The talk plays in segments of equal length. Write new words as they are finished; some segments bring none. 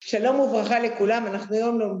שלום וברכה לכולם, אנחנו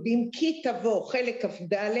היום לומדים כי תבוא, חלק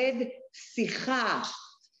כ"ד, שיחה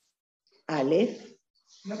א'.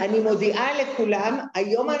 אני מודיעה לכולם,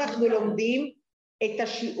 היום אנחנו לומדים את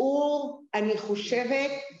השיעור, אני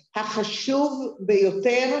חושבת, החשוב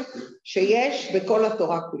ביותר שיש בכל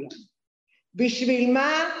התורה כולה. בשביל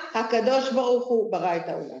מה הקדוש ברוך הוא ברא את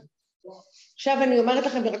העולם. עכשיו אני אומרת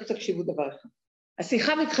לכם, ורק תקשיבו דבר אחד.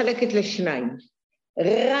 השיחה מתחלקת לשניים.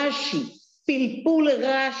 רש"י, פלפול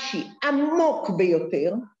רש"י עמוק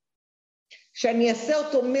ביותר, שאני אעשה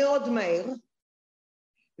אותו מאוד מהר,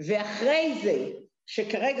 ואחרי זה,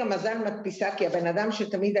 שכרגע מזל מדפיסה, כי הבן אדם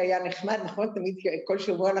שתמיד היה נחמד, נכון? תמיד כל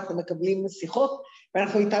שבוע אנחנו מקבלים שיחות,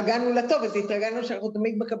 ואנחנו התרגלנו לטוב, אז התרגלנו שאנחנו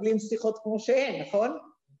תמיד מקבלים שיחות כמו שהן, נכון?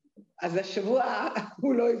 אז השבוע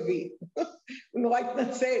הוא לא הביא, הוא נורא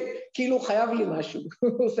התנצל, כאילו הוא חייב לי משהו,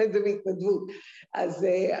 הוא עושה את זה בהתנדבות. אז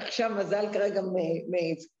עכשיו מזל כרגע,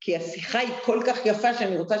 כי השיחה היא כל כך יפה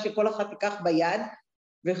שאני רוצה שכל אחת תיקח ביד,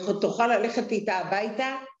 ותוכל ללכת איתה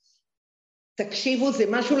הביתה. תקשיבו, זה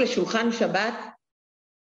משהו לשולחן שבת.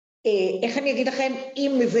 איך אני אגיד לכם,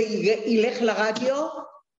 אם זה ילך לרדיו,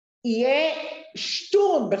 יהיה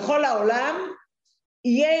שטורם בכל העולם,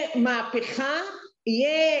 יהיה מהפכה,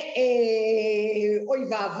 יהיה אוי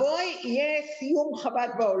ואבוי, יהיה סיום חב"ד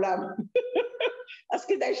בעולם. אז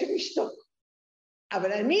כדאי שנשתוק.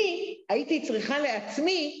 אבל אני הייתי צריכה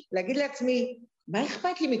להגיד לעצמי, מה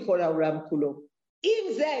אכפת לי מכל העולם כולו?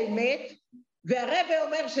 אם זה האמת, והרב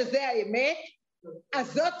אומר שזה האמת,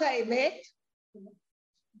 אז זאת האמת.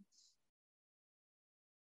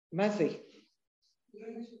 מה זה?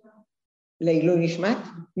 לעילוי נשמת?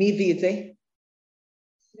 מי הביא את זה?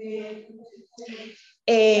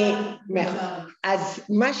 אז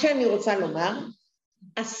מה שאני רוצה לומר,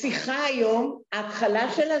 השיחה היום,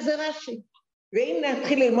 ההתחלה שלה זה רש"י. ואם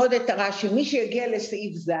נתחיל ללמוד את הרש"י, מי שיגיע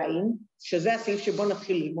לסעיף ז', שזה הסעיף שבו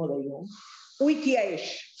נתחיל ללמוד היום, הוא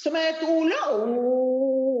יתייאש. זאת אומרת,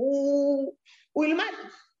 הוא ילמד.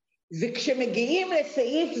 וכשמגיעים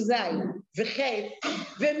לסעיף ז' וח'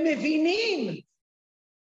 ומבינים,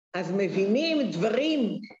 אז מבינים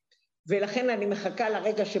דברים, ולכן אני מחכה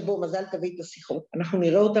לרגע שבו מזל תביא את השיחות. אנחנו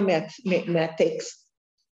נראה אותם מהטקסט,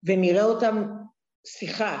 ונראה אותם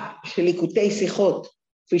שיחה של ליקוטי שיחות,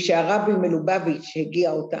 כפי שהרבי מלובביץ'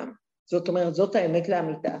 הגיע אותם. זאת אומרת, זאת האמת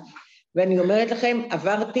לאמיתה. ואני אומרת לכם,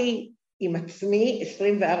 עברתי עם עצמי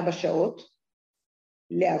 24 שעות,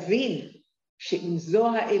 להבין שאם זו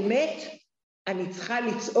האמת, אני צריכה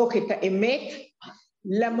לצעוק את האמת,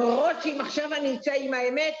 למרות שאם עכשיו אני אצא עם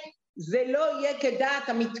האמת, זה לא יהיה כדעת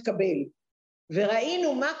המתקבל.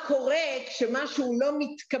 וראינו מה קורה כשמשהו לא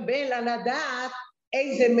מתקבל על הדעת,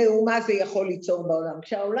 איזה מהומה זה יכול ליצור בעולם.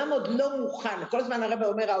 כשהעולם עוד לא מוכן, כל הזמן הרב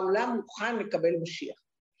אומר, העולם מוכן לקבל משיח.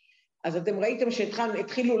 אז אתם ראיתם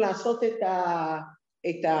שהתחילו לעשות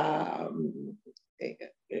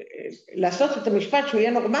לעשות את המשפט שהוא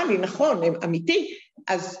יהיה נורמלי, נכון, אמיתי,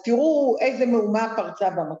 אז תראו איזה מהומה פרצה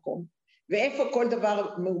במקום, ואיפה כל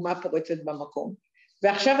דבר מהומה פורצת במקום.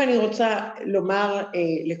 ועכשיו אני רוצה לומר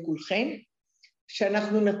לכולכם,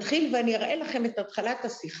 שאנחנו נתחיל ואני אראה לכם את התחלת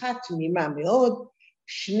השיחה תמימה מאוד,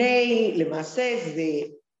 למעשה זה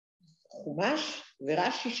חומש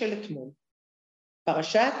ורש"י של אתמול,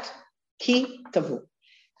 פרשת כי תבוא.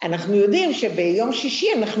 אנחנו יודעים שביום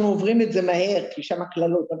שישי אנחנו עוברים את זה מהר, כי שם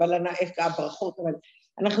הכללות, אבל הברכות, אבל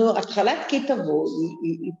התחלת כי תבוא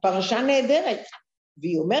היא פרשה נהדרת,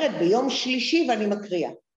 והיא אומרת ביום שלישי ואני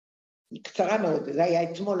מקריאה. היא קצרה מאוד, זה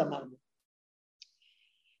היה אתמול אמרנו.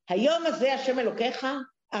 היום הזה השם אלוקיך,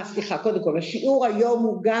 קודם כל, השיעור היום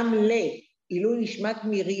הוא גם לעילוי נשמת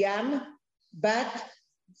מרים, בת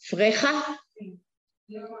פרחה,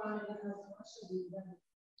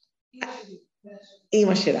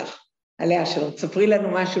 אמא שלך, עליה שלום. תספרי לנו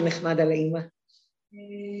משהו נחמד על האמא.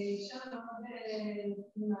 שם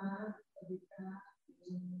אמא, בביקה,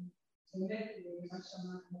 באמת, מה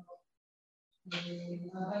שמענו,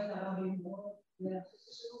 הבית הרבי מאוד,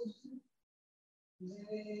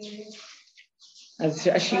 אז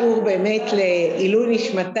השיעור באמת לעילוי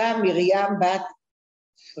נשמתה מרים בת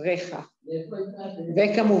פרחה,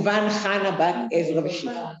 וכמובן חנה בת עזרא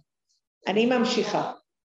ושיחה. אני ממשיכה.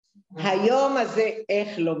 היום הזה, איך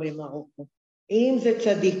לא ממרוקו? אם זה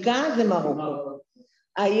צדיקה, זה מרוקו.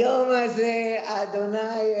 היום הזה,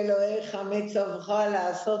 אדוני אלוהיך מצווך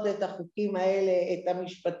לעשות את החוקים האלה, את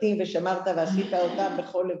המשפטים, ושמרת ועשית אותם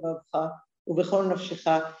בכל לבבך ובכל נפשך.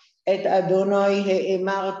 את אדוני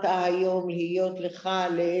האמרת היום להיות לך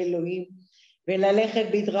לאלוהים, וללכת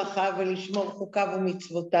בדרכיו ולשמור חוקיו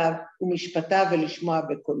ומצוותיו ומשפטיו ולשמוע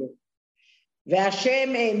בקולו.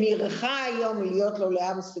 והשם האמירך היום להיות לו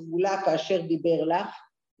לעם סגולה כאשר דיבר לך,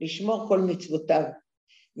 לשמור כל מצוותיו.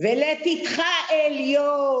 ולתתך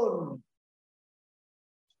עליון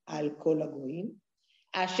על כל הגויים,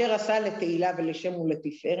 אשר עשה לתהילה ולשם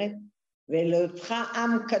ולתפארת, ולהיותך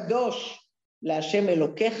עם קדוש להשם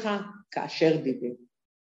אלוקיך כאשר דיבר.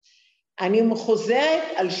 אני חוזרת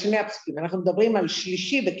על שני הפסוקים, אנחנו מדברים על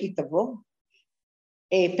שלישי בכי תבוא,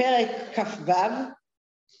 פרק כ"ו,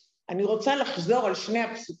 אני רוצה לחזור על שני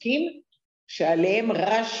הפסוקים שעליהם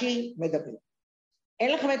רש"י מדבר.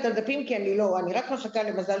 אין לכם את הדפים כי אני רק מחכה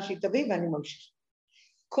למזל שהיא תביא ואני ממשיך.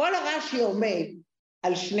 כל הרש"י עומד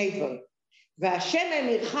על שני דברים. והשם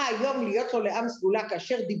אמרך היום להיות לו לעם סגולה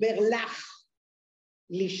כאשר דיבר לך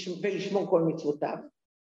ולשמור כל מצוותיו.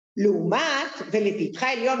 לעומת ולתתך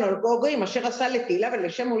עליון על כל הגויים אשר עשה לתהילה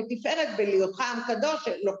ולשם ולתפארת ולהיותך עם קדוש,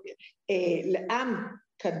 לעם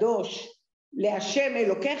קדוש להשם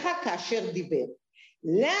אלוקיך כאשר דיבר.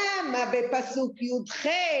 למה בפסוק י"ח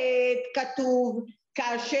כתוב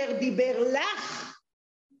כאשר דיבר לך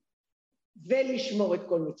ולשמור את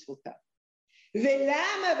כל מצוותיו?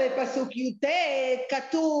 ולמה בפסוק י"ט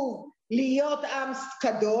כתוב להיות עם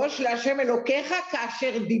קדוש להשם אלוקיך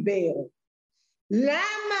כאשר דיבר?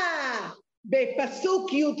 למה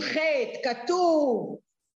בפסוק י"ח כתוב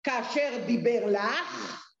כאשר דיבר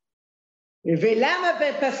לך? ולמה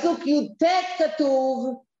בפסוק י"ט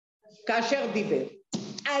כתוב כאשר דיבר?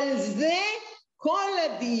 על זה כל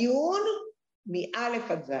הדיון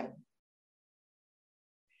מאלף עד זין.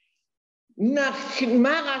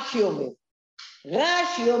 מה רש"י אומר?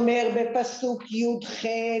 רש"י אומר בפסוק י"ח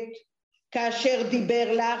כאשר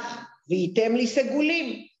דיבר לך וייתם לי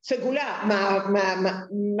סגולה,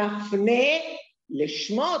 מפנה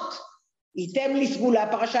לשמות, ייתם לי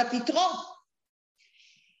סגולה פרשת יתרו.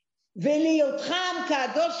 ולהיותך עם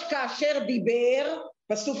קדוש כאשר דיבר,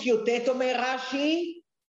 פסוק י"ט אומר רש"י,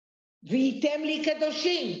 וייתם לי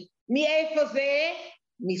קדושים. מאיפה זה?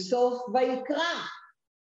 מסוף ויקרא,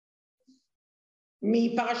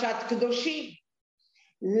 מפרשת קדושים.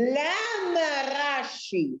 למה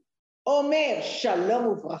רש"י אומר שלום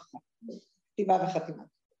וברכה, כתיבה וחתימה?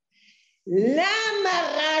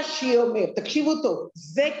 למה רש"י אומר, תקשיבו טוב,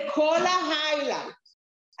 זה כל ההיילייט,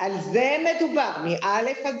 על זה מדובר,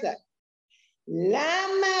 מאלף עד זין.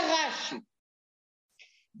 למה רש"י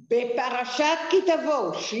בפרשת כי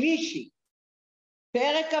תבוא, שלישי,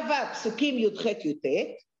 פרק כ"ו, פסוקים י"ח י"ט,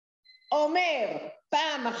 אומר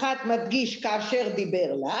פעם אחת מדגיש כאשר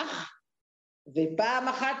דיבר לך, ופעם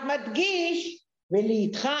אחת מדגיש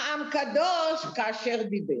ולהיותך עם קדוש כאשר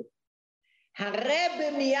דיבר.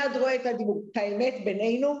 הרב מיד רואה את הדיבור, את האמת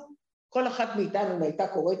בינינו, כל אחת מאיתנו הייתה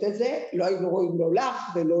קוראת את זה, לא היינו רואים לא לך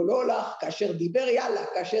ולא לא לך, כאשר דיבר יאללה,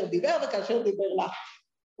 כאשר דיבר וכאשר דיבר לך.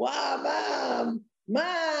 וואו,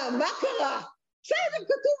 מה קרה? בסדר,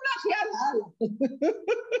 כתוב לך, יאללה,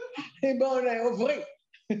 בואו עוברי.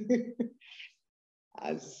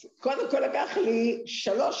 אז קודם כל לקח לי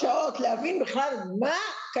 3 שעות להבין בכלל מה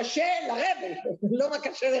קשה לרבי, לא מה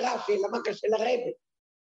קשה לרש"י, אלא מה קשה לרבי.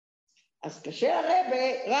 אז קשה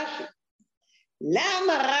לרבי רש"י.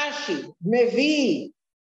 למה רש"י מביא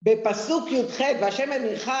בפסוק י"ח והשם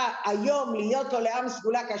אמרך היום להיות לו לעם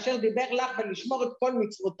סגולה כאשר דיבר לך ולשמור את כל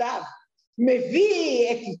מצוותיו,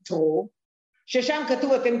 מביא את יתרו, ששם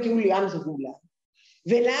כתוב אתם תהיו לי עם סגולה,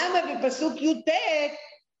 ולמה בפסוק י"ט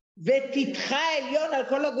ותתך עליון על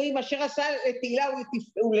כל הגויים אשר עשה לתהילה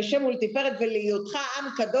ולשם ולתפארת ולהיותך עם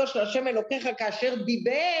קדוש להשם אלוקיך כאשר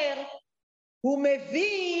דיבר, הוא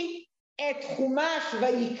מביא את חומש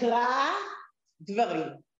ויקרא דברים,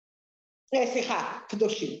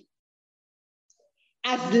 קדושים.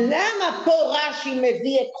 אז למה פה רש"י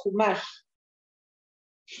מביא את חומש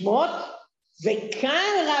שמות,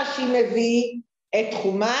 וכאן רש"י מביא את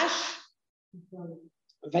חומש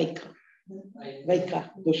ויקרא,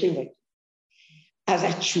 קדושים ויקרא? אז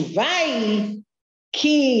התשובה היא,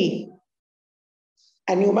 כי,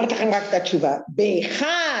 אני אומרת לכם רק את התשובה,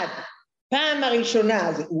 באחד, פעם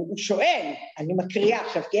הראשונה, הוא שואל, אני מקריאה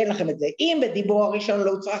עכשיו כי אין לכם את זה, אם בדיבור הראשון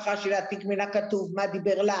לא צריך רש"י להעתיק מן הכתוב מה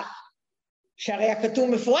דיבר לך, שהרי הכתוב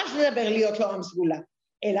מפורש לדבר להיות לו עם סגולה,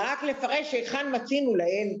 אלא רק לפרש היכן מצינו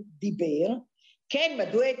לאל דיבר, כן,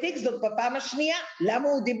 מדוע העתיק זאת בפעם השנייה? למה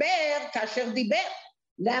הוא דיבר כאשר דיבר?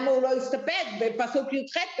 למה הוא לא הסתפק בפסוק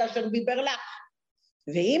י"ח כאשר דיבר לך?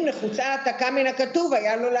 ואם נחוצה העתקה מן הכתוב,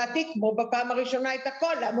 היה לו להעתיק כמו בפעם הראשונה את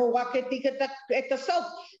הכל, למה הוא רק העתיק את הסוף?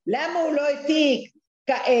 למה הוא לא העתיק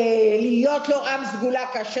להיות לו עם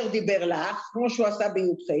סגולה כאשר דיבר לך, כמו שהוא עשה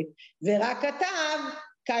בי"ח, ורק כתב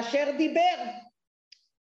כאשר דיבר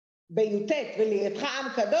בי"ט, ולהיותך עם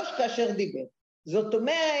קדוש כאשר דיבר? זאת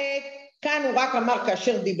אומרת, כאן הוא רק אמר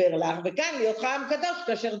כאשר דיבר לך, וכאן להיותך עם קדוש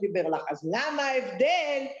כאשר דיבר לך. אז למה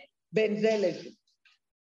ההבדל בין זה לזה?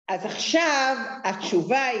 אז עכשיו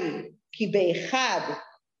התשובה היא, כי באחד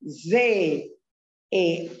זה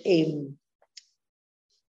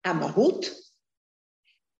המהות,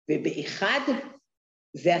 ובאחד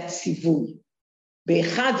זה הציווי.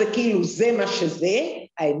 באחד זה כאילו זה מה שזה,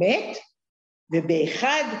 האמת,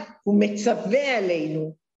 ובאחד הוא מצווה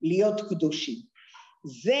עלינו להיות קדושים.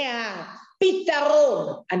 זה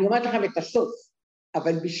הפתרון, אני אומרת לכם את הסוף,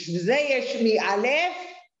 אבל בשביל זה יש מאלף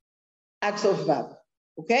עד סוף ו',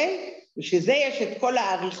 אוקיי? בשביל זה יש את כל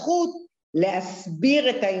העריכות להסביר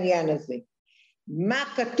את העניין הזה.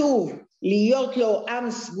 מה כתוב? להיות לו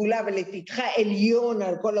עם סגולה ולתתך עליון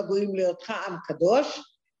על כל הגויים להיותך עם קדוש.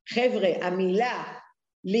 חבר'ה, המילה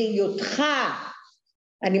להיותך,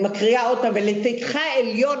 אני מקריאה אותה, ולתתך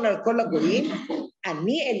עליון על כל הגויים,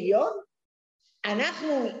 אני עליון?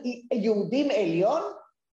 אנחנו יהודים עליון?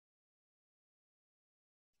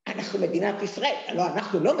 אנחנו מדינת ישראל, לא,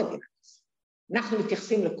 אנחנו לא מדינת ישראל. אנחנו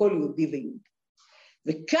מתייחסים לכל יהודי ויהודי.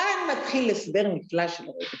 וכאן מתחיל הסבר נפלא של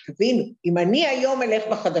הרב. תבינו, אם אני היום אלך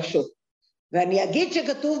בחדשות, ואני אגיד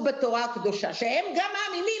שכתוב בתורה הקדושה, שהם גם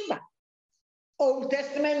מאמינים בה, Old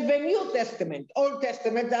Testament ו-New Testament, Old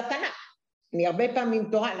Testament זה התנ"ך. אני הרבה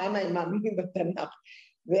פעמים תורה, למה הם מאמינים בתנ"ך?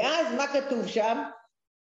 ואז מה כתוב שם?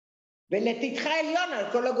 ולתתך עליון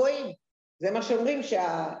על כל הגויים. זה מה שאומרים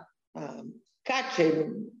שהכת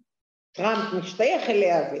שטראמפ משתייך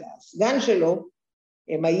אליה, והסגן שלו,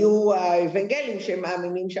 הם היו האבנגלים שהם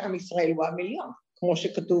מאמינים שעם ישראל הוא המיליון, כמו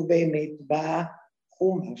שכתוב באמת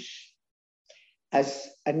בחומש.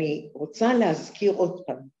 אז אני רוצה להזכיר עוד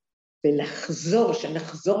פעם, ולחזור,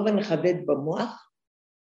 שנחזור ונחדד במוח,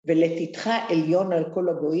 ולתתך עליון על כל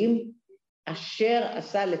הגויים, אשר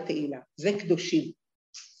עשה לתהילה. זה קדושים.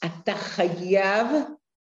 אתה חייב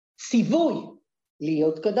ציווי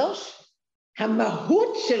להיות קדוש.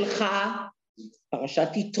 המהות שלך, פרשת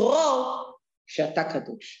יתרו, שאתה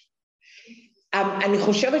קדוש. אני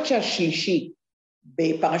חושבת שהשלישי,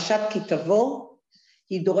 בפרשת כי תבוא,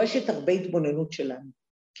 היא דורשת הרבה התבוננות שלנו,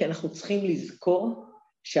 כי אנחנו צריכים לזכור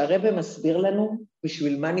שהרבא מסביר לנו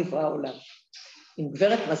בשביל מה נברא העולם. אם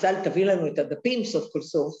גברת מזל תביא לנו את הדפים סוף כל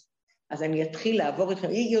סוף, אז אני אתחיל לעבור איתכם,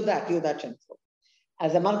 היא יודעת שאני פה.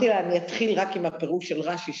 אז אמרתי לה, אני אתחיל רק עם הפירוש של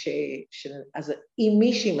רש"י, אז אם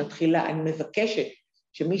מישהי מתחילה, אני מבקשת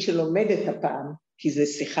שמי שלומד את הפעם, כי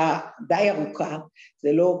זו שיחה די ארוכה, זה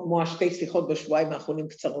לא כמו השתי שיחות בשבועיים האחרונים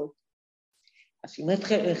קצרות, אז אם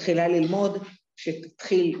התחילה ללמוד,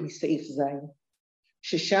 שתתחיל מסעיף ז',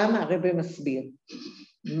 ששם הרבא מסביר,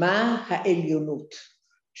 מה העליונות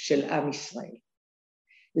של עם ישראל?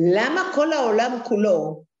 למה כל העולם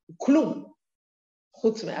כולו הוא כלום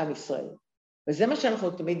חוץ מעם ישראל? וזה מה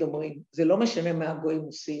שאנחנו תמיד אומרים, זה לא משנה מה הגויים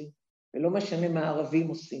עושים, ולא משנה מה הערבים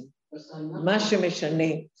עושים, מה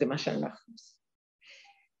שמשנה זה מה שאנחנו עושים.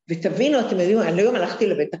 ותבינו, אתם יודעים, אני היום הלכתי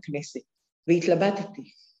לבית הכנסת,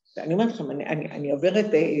 והתלבטתי, ואני אומרת לכם, אני עוברת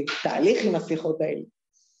תהליך עם השיחות האלה.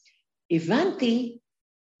 הבנתי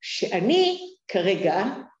שאני כרגע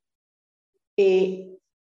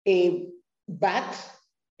בת,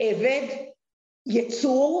 עבד,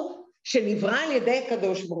 יצור, שנברא על ידי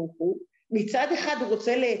הקדוש ברוך הוא, מצד אחד הוא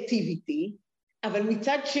רוצה להיטיב איתי, אבל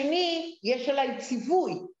מצד שני יש עליי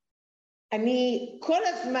ציווי. אני כל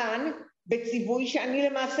הזמן בציווי שאני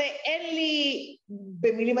למעשה אין לי,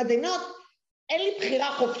 במילים עדינות, אין לי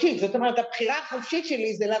בחירה חופשית. זאת אומרת, הבחירה החופשית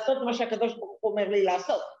שלי זה לעשות מה שהקדוש ברוך הוא אומר לי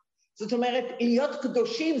לעשות. זאת אומרת, להיות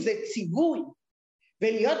קדושים זה ציווי,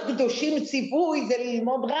 ולהיות קדושים ציווי זה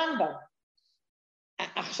ללמוד רמב"ם.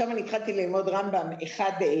 עכשיו אני התחלתי ללמוד רמב"ם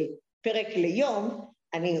אחד פרק ליום,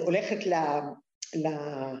 אני הולכת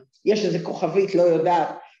יש איזה כוכבית, לא יודעת,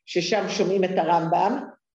 ששם שומעים את הרמב"ם,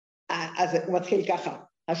 אז הוא מתחיל ככה,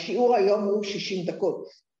 השיעור היום הוא 60 דקות,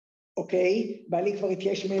 אוקיי? בעלי כבר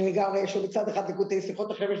התייאש לגמרי, יש לו מצד אחד לקוטי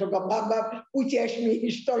שיחות, עכשיו יש לו גם רמב"ם, הוא התייאש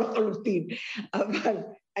מאשתו לחלוטין, אבל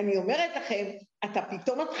אני אומרת לכם, אתה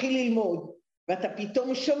פתאום מתחיל ללמוד, ואתה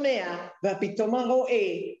פתאום שומע, ופתאום רואה,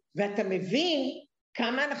 ואתה מבין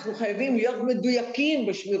כמה אנחנו חייבים להיות מדויקים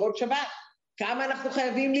בשמירות שבת, כמה אנחנו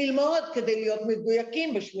חייבים ללמוד כדי להיות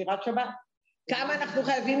מדויקים בשמירת שבת, כמה אנחנו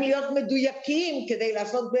חייבים להיות מדויקים כדי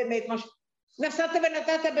לעשות באמת משהו. נסעת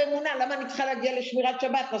ונתת באמונה, למה אני צריכה להגיע לשמירת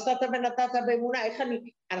שבת? נסעת ונתת באמונה,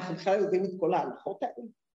 אנחנו בכלל יודעים את כל ההלכות האלה,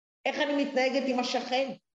 איך אני מתנהגת עם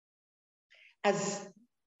השכן? אז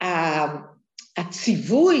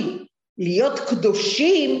הציווי להיות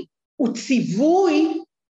קדושים הוא ציווי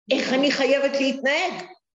איך אני חייבת להתנהג.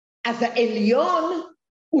 אז העליון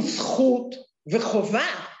הוא זכות וחובה,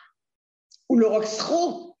 הוא לא רק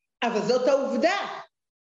זכות, אבל זאת העובדה.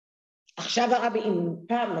 עכשיו הרבי, אם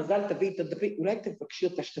פעם מזל תביא את הדפי, אולי תבקשי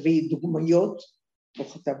אותה שתביא דוגמיות, לא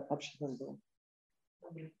חתם פעם שתנדור.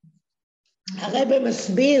 הרב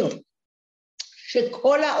מסביר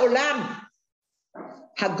שכל העולם,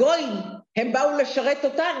 הגויים, הם באו לשרת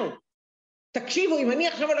אותנו. תקשיבו, אם אני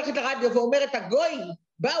עכשיו הולכת לרדיו ואומרת, הגויים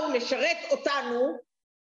באו לשרת אותנו,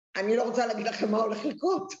 אני לא רוצה להגיד לכם מה הולך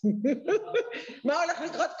לקרות. מה הולך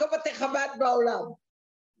לקרות כל בתי חב"ד בעולם?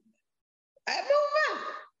 היה מאומה,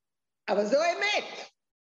 אבל זו האמת.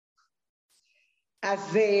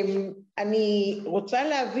 אז אני רוצה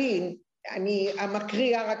להבין, אני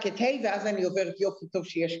מקריאה רק את ה' ואז אני עוברת יופי טוב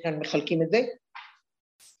שיש כאן, מחלקים את זה.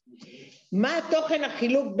 מה תוכן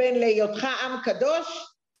החילוק בין להיותך עם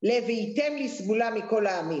קדוש ל"והייתם לי סגולה מכל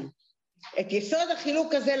העמים"? את יסוד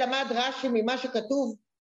החילוק הזה למד רש"י ממה שכתוב,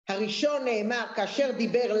 הראשון נאמר כאשר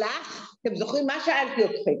דיבר לך, אתם זוכרים מה שאלתי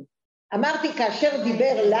אתכם? אמרתי כאשר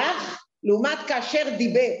דיבר לך, לעומת כאשר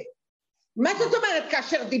דיבר. מה זאת אומרת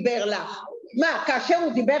כאשר דיבר לך? מה, כאשר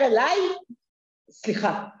הוא דיבר אליי?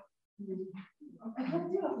 סליחה.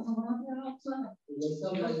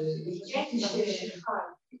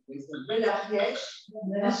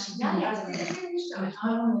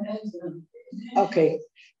 אוקיי,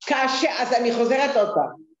 אז אני חוזרת עוד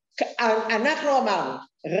פעם. אנחנו אמרנו,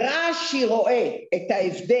 רש"י רואה את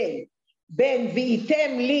ההבדל בין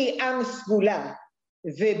 "והייתם לי עם סגולה"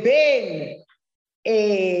 ובין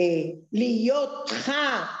 "להיותך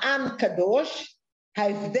עם קדוש",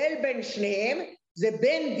 ההבדל בין שניהם זה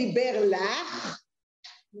בין דיבר לך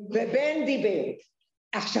ובין דיבר.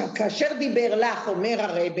 עכשיו, כאשר דיבר לך, אומר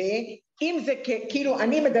הרבי, אם זה כאילו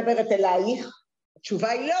אני מדברת אלייך, התשובה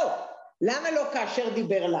היא לא. למה לא כאשר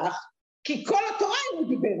דיבר לך? כי כל התורה הוא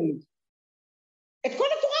דיבר לי. את כל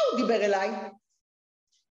התורה הוא דיבר אליי.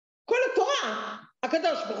 כל התורה,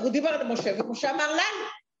 הקדוש ברוך הוא דיבר למשה, ומשה אמר לנו.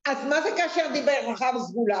 אז מה זה כאשר דיבר לך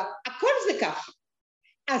בסגולה? הכל זה כך.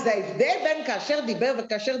 אז ההבדל בין כאשר דיבר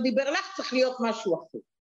וכאשר דיבר לך צריך להיות משהו אחר.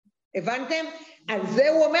 הבנתם? על זה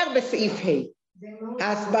הוא אומר בסעיף ה'.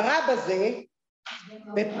 ההסברה בזה...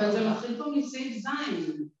 אבל זה מתחיל פה מסעיף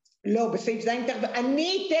זין. לא, בסעיף זין תכף...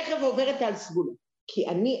 אני תכף עוברת על סגולה. כי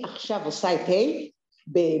אני עכשיו עושה את ה'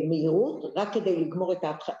 במהירות, רק כדי לגמור את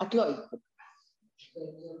ההתחלה. את לא היית.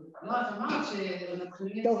 לא, את אמרת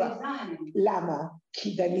שמתחילים טוב, מסעיף זין. למה?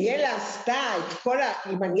 כי דניאלה עשתה את כל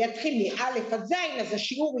אם אני אתחיל מא' עד ז', אז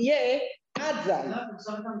השיעור יהיה עד ז'. לא,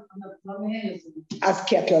 עכשיו אתה לא מהר. אז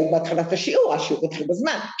כי את לא היית בהתחלת השיעור, השיעור התחיל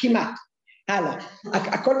בזמן, כמעט. הלאה,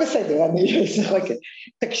 הכל בסדר, אני שחקת.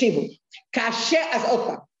 תקשיבו, כאשר, אז עוד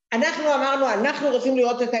פעם, אנחנו אמרנו, אנחנו רוצים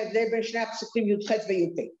לראות את ההבדל בין שני הפסוקים י"ח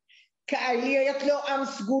וי"ט. להיות לו עם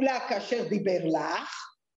סגולה כאשר דיבר לך,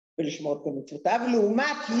 ולשמור את מצוותיו,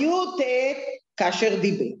 לעומת י"ט כאשר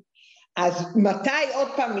דיבר. אז מתי עוד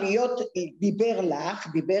פעם להיות דיבר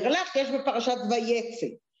לך, יש בפרשת ויצא.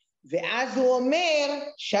 ואז הוא אומר,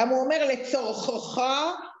 שם הוא אומר לצורכך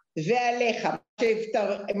ועליך,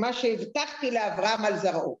 מה שהבטחתי לאברהם על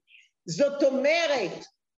זרעו. זאת אומרת,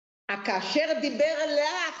 כאשר דיבר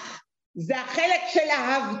לך, זה החלק של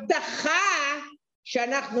ההבטחה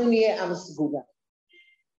שאנחנו נהיה עם סגולה.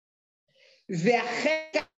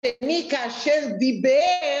 והחלק השני כאשר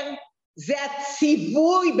דיבר, זה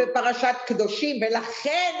הציווי בפרשת קדושים,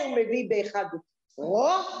 ולכן הוא מביא באחד בתרו,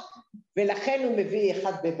 ולכן הוא מביא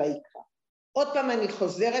אחד בויקרא. עוד פעם אני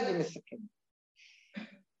חוזרת ומסכמת.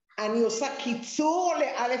 אני עושה קיצור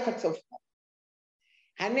לאלף עד סוף.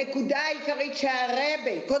 הנקודה העיקרית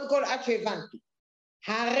שהרבי, קודם כל עד שהבנתי,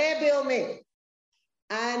 הרבי אומר,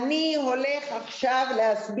 אני הולך עכשיו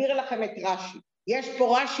להסביר לכם את רש"י. יש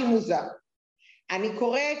פה רש"י מוזר. אני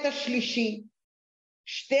קורא את השלישי,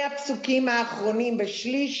 שתי הפסוקים האחרונים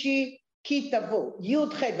בשלישי, כי תבוא,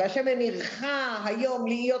 י"ח, והשם הנרך היום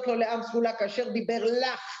להיות לו לעם סגולה כאשר דיבר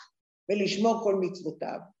לך ולשמור כל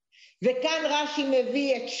מצוותיו. וכאן רש"י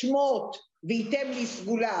מביא את שמות והייתם לי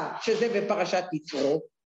סגולה, שזה בפרשת יתרו.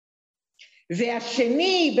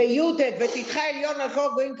 והשני בי"ט, ותתך עליון על כל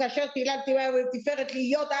הגויים כאשר תהילת ותפארת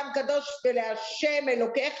להיות עם קדוש ולהשם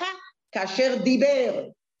אלוקיך כאשר דיבר.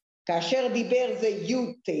 כאשר דיבר זה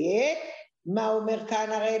י"ט, מה אומר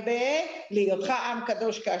כאן הרבי? להיותך עם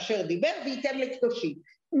קדוש כאשר דיבר וייתם לקדושים.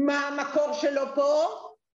 מה המקור שלו פה?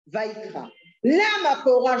 ויקרא. למה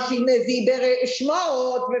פה רש"י מביא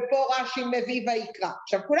בשמות ופה רש"י מביא ויקרא?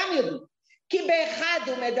 עכשיו כולם יודעים, כי באחד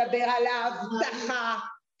הוא מדבר על ההבטחה,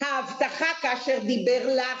 ההבטחה כאשר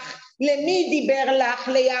דיבר לך, למי דיבר לך?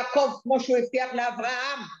 ליעקב כמו שהוא הבטיח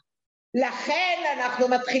לאברהם. לכן אנחנו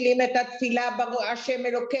מתחילים את התפילה השם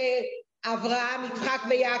אלוקי אברהם, יצחק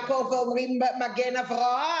ויעקב ואומרים מגן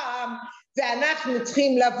אברהם, ואנחנו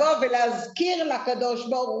צריכים לבוא ולהזכיר לקדוש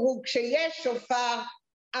ברוך הוא כשיש שופר,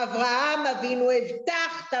 אברהם אבינו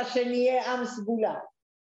הבטחת שנהיה עם סגולה,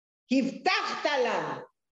 הבטחת לנו.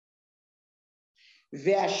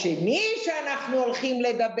 והשני שאנחנו הולכים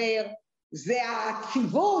לדבר, זה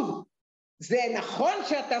הציווי. זה נכון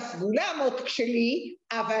שאתה סגולה מותק שלי,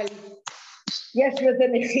 אבל יש לזה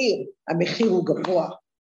מחיר. המחיר הוא גבוה.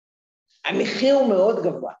 המחיר הוא מאוד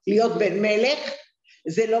גבוה. להיות בן מלך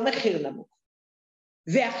זה לא מחיר נמוך.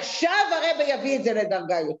 ועכשיו הרב יביא את זה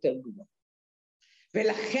לדרגה יותר גבוהה.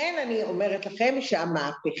 ולכן אני אומרת לכם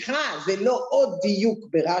שהמהפכה זה לא עוד דיוק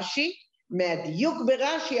ברש"י, מהדיוק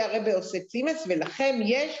ברש"י הרב עושה צימס, ולכם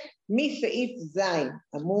יש מסעיף זין,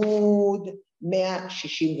 עמוד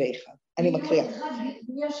 161. אני מקריאה.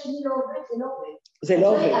 מי השני לא עובד, זה לא עובד. זה לא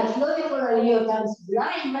עובד. את לא יכולה להיות סגולה,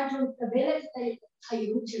 אם את לא מקבלת את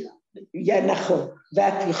החייבות שלה. נכון,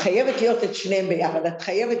 ואת חייבת להיות את שניהם ביחד,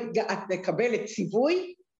 את מקבלת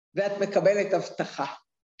ציווי, ואת מקבלת הבטחה.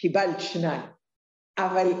 קיבלת שניים.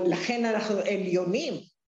 אבל לכן אנחנו עליונים.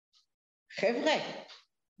 חבר'ה,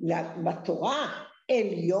 בתורה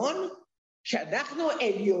עליון, שאנחנו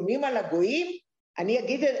עליונים על הגויים, אני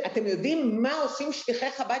אגיד, אתם יודעים מה עושים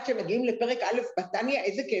שליחי חב"ד שמגיעים לפרק א' בתניא,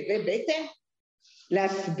 איזה כאבי בטן?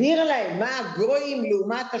 להסביר להם מה הגויים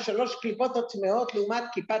לעומת השלוש קליפות הטמאות, לעומת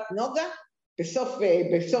כיפת נוגה,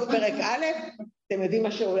 בסוף פרק א', אתם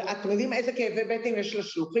יודעים איזה כאבי בטן יש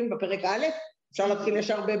לשלוחים בפרק א'? אפשר להתחיל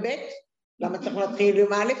ישר בב'? למה צריך להתחיל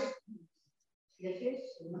עם א'?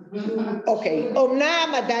 אוקיי,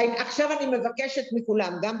 אומנם עדיין, עכשיו אני מבקשת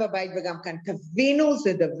מכולם, גם בבית וגם כאן, תבינו,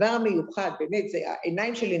 זה דבר מיוחד, באמת,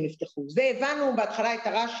 העיניים שלי נפתחו, זה הבנו בהתחלה את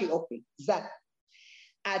הרש"י, אוקיי, זה.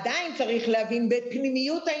 עדיין צריך להבין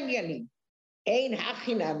בפנימיות העניינים, אין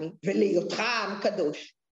הכי נמי ולהיותך עם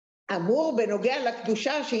קדוש, אמור בנוגע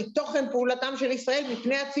לקדושה שהיא תוכן פעולתם של ישראל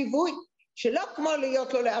מפני הציווי, שלא כמו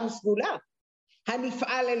להיות לו לעם סגולה,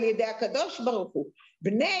 הנפעל על ידי הקדוש ברוך הוא.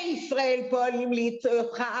 בני ישראל פועלים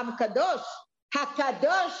להיותך עם קדוש,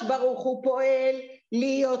 הקדוש ברוך הוא פועל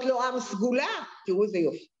להיות לו עם סגולה, תראו איזה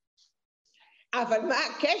יופי. אבל מה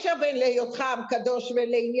הקשר בין להיותך עם קדוש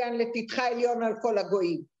ולעניין לתתך עליון על כל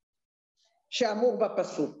הגויים, שאמור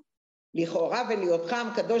בפסוק? לכאורה ולהיותך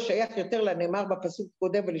עם קדוש שייך יותר לנאמר בפסוק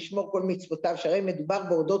קודם ולשמור כל מצוותיו, שהרי מדובר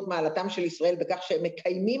בהודות מעלתם של ישראל בכך שהם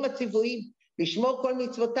מקיימים הציוויים, לשמור כל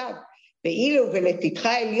מצוותיו. ואילו ולתתך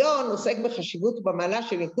עליון עוסק בחשיבות ובמעלה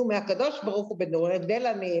שניתנו מהקדוש ברוך הוא,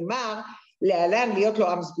 בדניאלה נאמר להלן להיות לו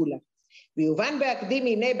עם סגולה. ויובן בהקדים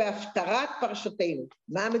הנה בהפטרת פרשתנו,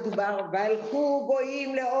 מה מדובר? והלכו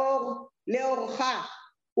גויים לאורך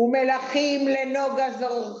ומלכים לנוגה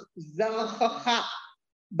זרחך,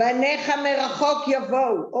 בניך מרחוק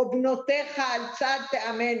יבואו או בנותיך על צד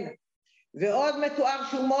תאמנה, ועוד מתואר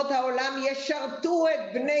שאומות העולם ישרתו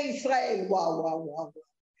את בני ישראל, וואו וואו וואו,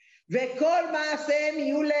 וכל מעשיהם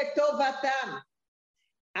יהיו לטובתם,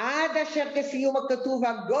 עד אשר כסיום הכתוב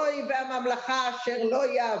הגוי והממלכה אשר לא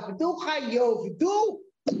יעבדוך יעבדו,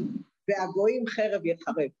 והגויים חרב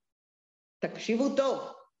יחרב. תקשיבו טוב.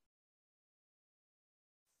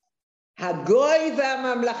 הגוי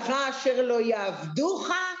והממלכה אשר לא יעבדוך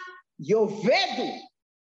יאבדו,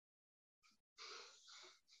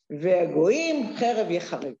 והגויים חרב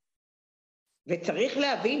יחרב. וצריך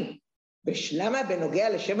להבין, בשלמה בנוגע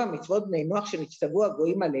לשבע מצוות בני נוח שנצטוו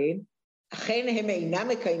הגויים עליהם, אכן הם אינם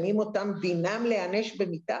מקיימים אותם, דינם להיענש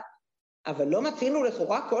במיתה, אבל לא מצינו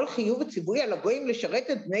לכאורה כל חיוב וציווי על הגויים לשרת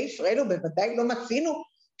את בני ישראל, ובוודאי לא מצינו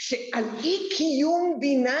שעל אי קיום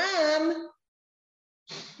דינם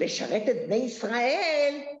לשרת את בני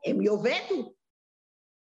ישראל הם יאבדו.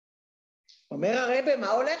 אומר הרב,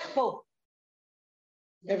 מה הולך פה?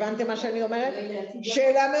 הבנתם מה שאני אומרת?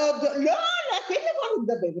 שאלה מאוד, לא, לעתיד לבוא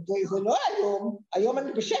נדבר, זה לא היום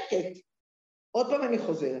אני בשקט. עוד פעם אני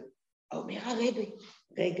חוזרת. אומר הרב,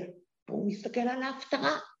 רגע, בואו נסתכל על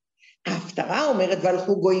ההפטרה. ההפטרה אומרת,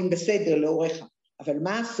 והלכו גויים בסדר לאורך, אבל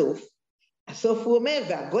מה הסוף? הסוף הוא אומר,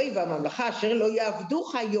 והגוי והממלכה אשר לא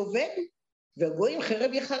יעבדוך יאבדו, והגויים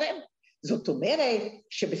חרב יחרב. זאת אומרת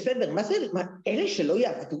שבסדר, מה זה, אלה שלא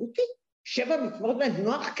יעבדו אותי? שבע מצוות בני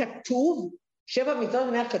נוח כתוב, שבע מצוות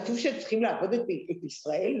בני נוח כתוב שצריכים לעבוד את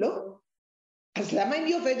ישראל? לא. אז למה הם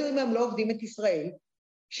יאבדו אם הם לא עובדים את ישראל?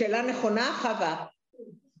 שאלה נכונה, חווה.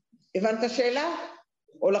 הבנת השאלה?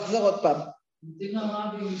 או לחזור עוד פעם?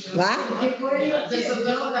 מה?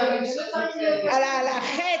 על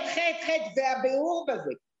החטא, והביאור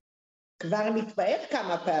בזה. כבר נתבאר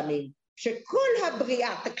כמה פעמים, שכל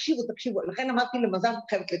הבריאה, תקשיבו, לכן אמרתי למזל,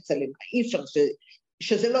 חייבת לצלם, אי אפשר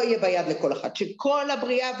שזה לא יהיה ביד לכל אחד, שכל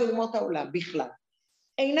הבריאה ואומות העולם בכלל,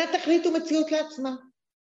 אינה תכלית ומציאות לעצמה,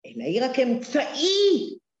 אלא היא רק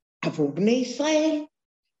אמצעי עבור בני ישראל,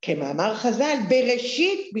 כמאמר חז"ל,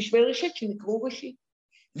 בראשית, בשביל ראשית שנקראו ראשית,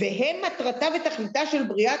 והם מטרתה ותכליתה של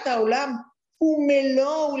בריאת העולם,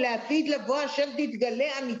 ומלוא ולעתיד לבוא אשר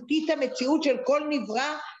תתגלה אמיתית המציאות של כל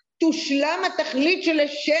נברא, תושלם התכלית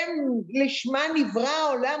לשמה נברא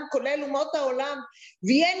העולם, כולל אומות העולם,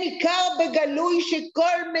 ויהיה ניכר בגלוי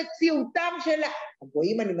שכל מציאותם של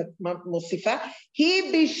הגויים, אני מוסיפה, היא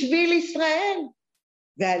בשביל ישראל.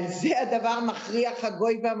 ועל זה הדבר מכריח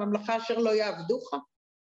הגוי והממלכה אשר לא יעבדוך.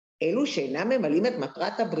 אלו שאינם ממלאים את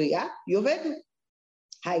מטרת הבריאה, יובדו.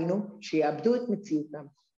 היינו, שיעבדו את מציאותם.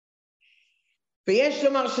 ויש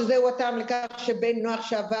לומר שזהו הטעם לכך שבן נוח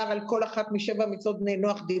שעבר על כל אחת משבע מצוות בני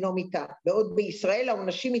נוח דינו מיתה, בעוד בישראל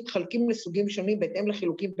העונשים מתחלקים לסוגים שונים בהתאם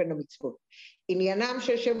לחילוקים בין המצוות. עניינם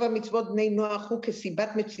של שבע מצוות בני נוח הוא כסיבת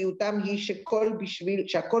מציאותם היא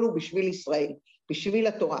שהכל הוא בשביל ישראל, בשביל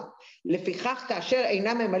התורה. לפיכך כאשר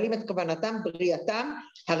אינם ממלאים את כוונתם בריאתם,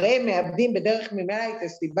 הרי הם מאבדים בדרך ממנה את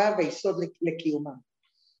הסיבה והיסוד לקיומם.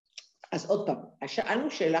 אז עוד פעם,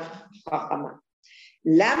 שאלנו שאלה חכמה.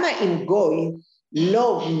 למה אם גוי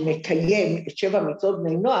לא מקיים את שבע מצוות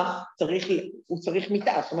בני נוח, הוא צריך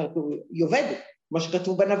מיתה, זאת אומרת, הוא יובד, כמו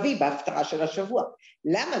שכתוב בנביא, בהפטרה של השבוע.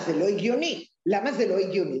 למה זה לא הגיוני? למה זה לא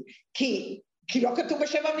הגיוני? כי לא כתוב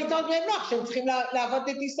בשבע מצוות בני נוח, שהם צריכים לעבוד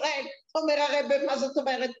את ישראל. אומר הרב, מה זאת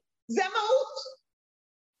אומרת? זה המהות.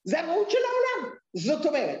 זה המהות של העולם. זאת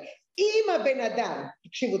אומרת, אם הבן אדם,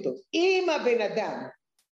 תקשיבו טוב, אם הבן אדם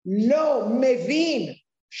לא מבין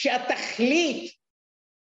שהתכלית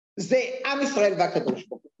זה עם ישראל והקדוש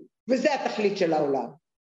ברוך הוא, וזה התכלית של העולם,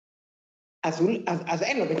 אז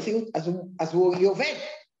אין לו מציאות, אז הוא יובד,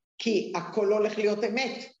 כי הכל הולך להיות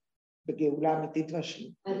אמת, בגאולה אמיתית והשלמה.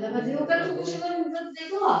 אז למה זה עובד שהוא חושב על מצוות בני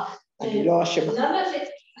נוח? אני לא אשמה.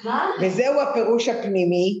 וזהו הפירוש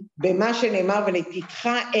הפנימי, במה שנאמר ולתתך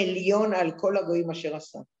עליון על כל הגויים אשר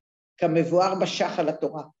עשה, כמבואר בשח על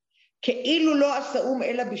התורה. כאילו לא עשאום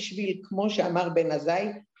אלא בשביל, כמו שאמר בן עזאי,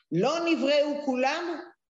 לא נבראו כולם,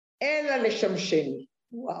 אלא לשמשני.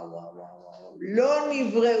 וואו, וואו, וואו. לא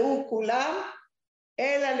נבראו כולם,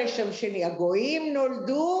 אלא לשמשני. הגויים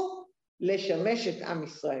נולדו לשמש את עם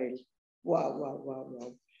ישראל. וואו, וואו, וואו,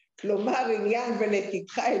 וואו. כלומר, עניין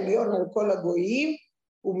ולתתך עליון על כל הגויים,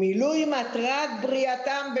 ומילוי מטרת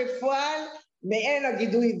בריאתם בפועל, מעין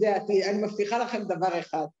הגידוי דעתי. אני מבטיחה לכם דבר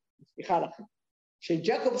אחד, מבטיחה לכם.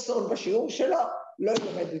 שג'קובסון בשיעור שלו לא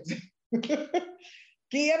ילמד את זה.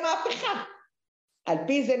 כי יהיה מהפכה. על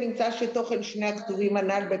פי זה נמצא שתוכן שני הכתובים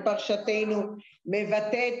הנ"ל בפרשתנו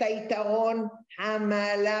מבטא את היתרון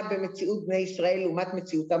המעלה במציאות בני ישראל לעומת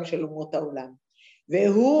מציאותם של אומות העולם.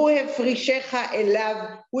 והוא הפרישך אליו,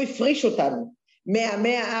 הוא הפריש אותנו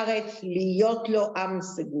מעמי הארץ להיות לו עם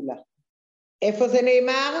סגולה. איפה זה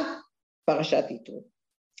נאמר? פרשת יתרו.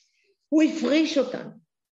 הוא הפריש אותנו.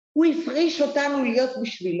 הוא הפריש אותנו להיות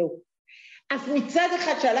בשבילו. אז מצד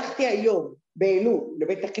אחד שהלכתי היום באלול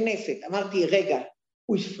לבית הכנסת, אמרתי, רגע,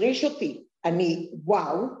 הוא הפריש אותי, אני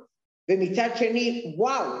וואו, ומצד שני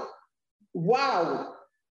וואו, וואו,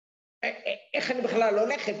 איך אני בכלל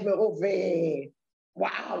הולכת מרוב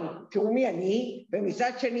וואו, תראו מי אני,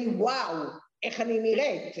 ומצד שני וואו, איך אני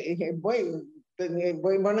נראית,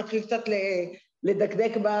 בואו נתחיל קצת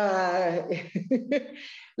לדקדק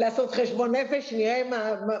לעשות חשבון נפש, נראה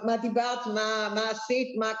מה דיברת, מה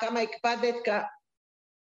עשית, כמה הקפדת,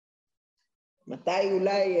 מתי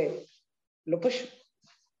אולי לא פשוט.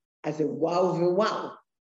 אז זה וואו ווואו.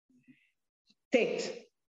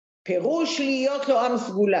 פירוש להיות לו עם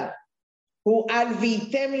סגולה, הוא על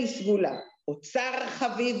וייתם לי סגולה, אוצר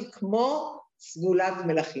חביב כמו סגולת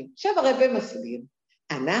מלכים. עכשיו הרב מסביר,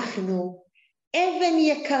 אנחנו אבן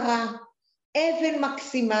יקרה, אבן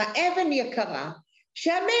מקסימה, אבן יקרה,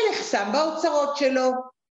 שהמלך שם באוצרות שלו.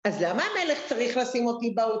 אז למה המלך צריך לשים אותי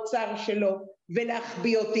באוצר שלו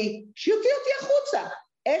ולהחביא אותי? שיוציא אותי החוצה.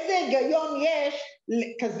 איזה היגיון יש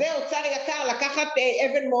כזה אוצר יקר לקחת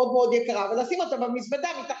אבן מאוד מאוד יקרה ולשים אותה במזוודה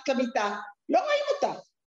מתחת למיטה? לא רואים אותה.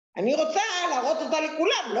 אני רוצה להראות אותה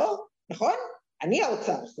לכולם, לא? נכון? אני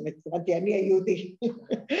האוצר, זאת אומרת, אני היהודי.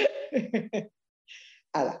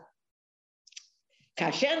 הלאה.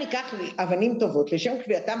 כאשר ניקח אבנים טובות לשם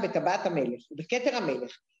קביעתם בטבעת המלך ובכתר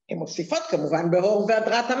המלך, הן מוסיפות כמובן באור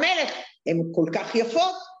והדרת המלך, הן כל כך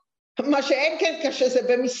יפות, מה שאין כן כשזה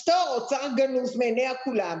במסתור, אוצר גנוז מעיני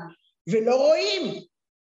הכולם, ולא רואים.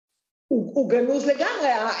 הוא גנוז לגמרי,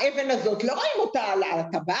 האבן הזאת, לא רואים אותה על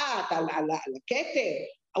הטבעת, על הכתר,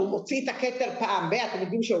 הוא מוציא את הכתר פעם, אתם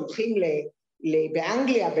יודעים שהולכים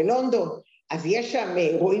באנגליה, בלונדון, אז יש שם,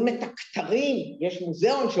 רואים את הכתרים, יש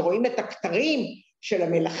מוזיאון שרואים את הכתרים של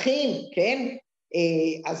המלכים, כן?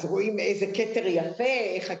 אז רואים איזה כתר יפה,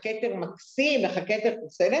 איך הכתר מקסים, איך הכתר,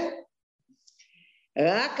 בסדר?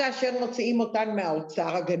 רק כאשר מוציאים אותן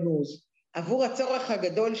מהאוצר הגנוז, עבור הצורך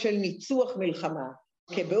הגדול של ניצוח מלחמה,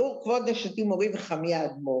 כבאור כבוד נשתי מורי וחמי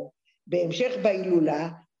האדמו"ר, בהמשך בהילולה,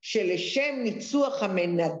 שלשם ניצוח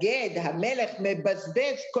המנגד, המלך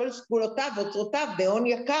מבזבז כל סגולותיו ואוצרותיו בהון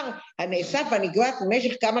יקר, הנאסף והנגבט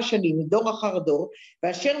במשך כמה שנים, מדור אחר דור,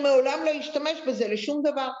 ואשר מעולם לא ישתמש בזה לשום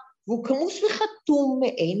דבר, והוא כמוס וחתום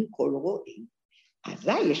מעין כל רואים.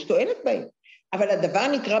 אזי יש תועלת בהם, אבל הדבר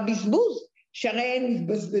נקרא בזבוז, שהרי הן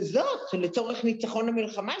מתבזבזות לצורך ניצחון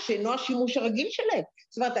המלחמה, שאינו השימוש הרגיל שלהם.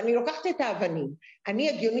 זאת אומרת, אני לוקחת את האבנים, אני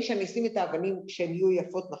הגיוני שאני אשים את האבנים שהן יהיו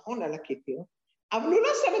יפות נכון על הכתר, אבל הוא לא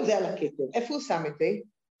שם את זה על הכתר. איפה הוא שם את זה?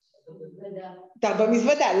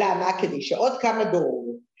 במזוודה. למה? כדי שעוד כמה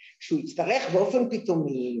דורות, שהוא יצטרך באופן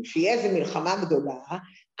פתאומי, שיהיה איזו מלחמה גדולה,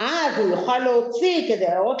 אז הוא יוכל להוציא כדי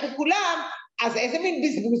להראות לכולם, אז איזה מין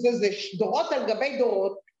בזבוז הזה, דורות על גבי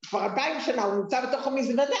דורות, כבר 2000 שנה הוא נמצא בתוך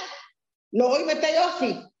המזוודה, לא רואים את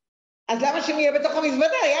היופי. אז למה שנהיה בתוך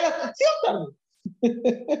המזוודה? יאללה, תוציא אותנו.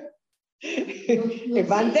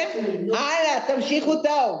 הבנתם? הלאה, תמשיכו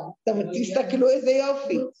טוב, תסתכלו איזה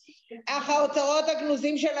יופי. אך האוצרות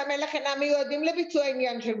הגנוזים של המלך אינם מיועדים לביצוע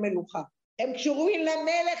עניין של מלוכה. הם קשורים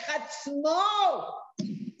למלך עצמו.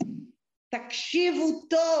 תקשיבו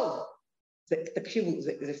טוב. תקשיבו,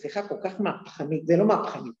 זה שיחה כל כך מהפכנית, זה לא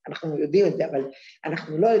מהפכנית, אנחנו יודעים את זה, אבל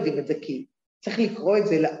אנחנו לא יודעים את זה כי צריך לקרוא את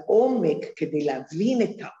זה לעומק כדי להבין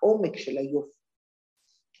את העומק של היופי.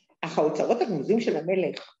 אך האוצרות הגנוזים של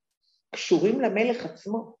המלך קשורים למלך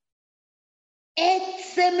עצמו.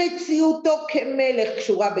 עצם מציאותו כמלך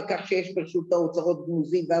קשורה בכך שיש ברשותו אוצרות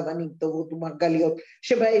גנוזים ואבנים טובות ומרגליות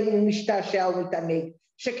שבהם הוא משתעשע ומתענג,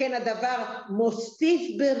 שכן הדבר מוסיף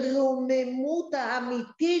ברוממות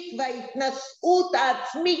האמיתית וההתנשאות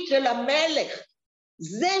העצמית של המלך.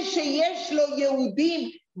 זה שיש לו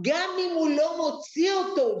יהודים, גם אם הוא לא מוציא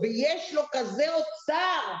אותו ויש לו כזה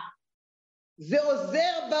אוצר, זה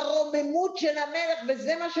עוזר ברוממות של המלך,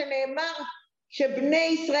 וזה מה שנאמר, שבני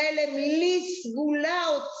ישראל הם לי סגולה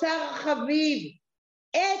אוצר חביב.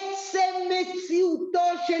 עצם מציאותו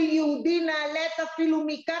של יהודי נעלית אפילו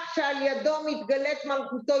מכך שעל ידו מתגלית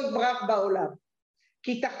מלכותו יתברך בעולם.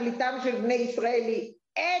 כי תכליתם של בני ישראל היא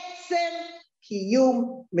עצם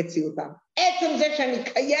קיום מציאותם. עצם זה שאני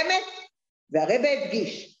קיימת, והרבא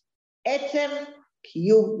הדגיש, עצם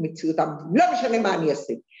קיום מציאותם. לא משנה מה אני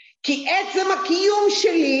אעשה. כי עצם הקיום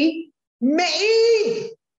שלי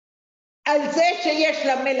מעיד על זה שיש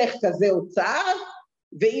למלך כזה אוצר,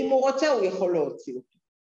 ואם הוא רוצה הוא יכול להוציא אותו.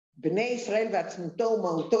 בני ישראל ועצמותו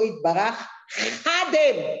ומהותו יתברך חד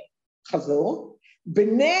הם. חזור.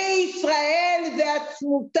 בני ישראל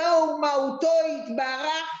ועצמותו ומהותו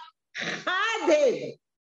יתברך חד הם.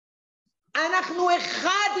 אנחנו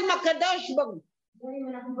אחד עם הקדוש ברוך הוא. גם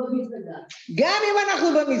אם אנחנו במזוודה. גם אם אנחנו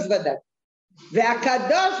במזוודה.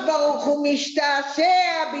 והקדוש ברוך הוא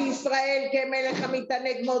משתעשע בישראל כמלך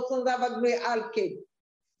המתענג מעוצמותיו על כן.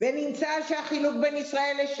 ונמצא שהחילוק בין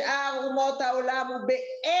ישראל לשאר אומות העולם הוא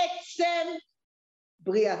בעצם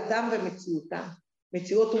בריאתם ומציאותם.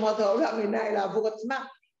 מציאות אומות העולם אינה אלא עבור עצמם,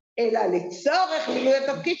 אלא לצורך מילוי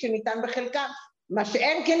התפקיד שניתן בחלקם. מה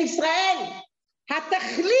שאין כן ישראל,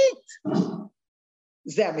 התכלית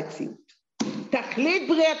זה המציאות. תכלית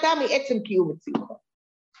בריאתם היא עצם קיום מציאותם.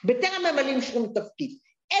 בטרם ממלאים שום תפקיד.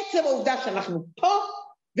 עצם העובדה שאנחנו פה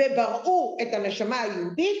ובראו את הנשמה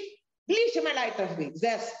היהודית, בלי שמלא את התפקיד,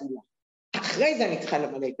 זה הסגולה. אחרי זה אני צריכה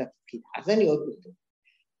למלא את התפקיד, אז אני עוד יותר.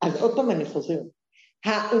 אז עוד פעם אני חוזר.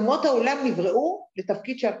 האומות העולם נבראו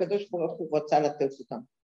לתפקיד שהקדוש ברוך הוא רצה לתת אותם.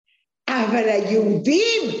 אבל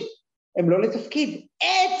היהודים הם לא לתפקיד.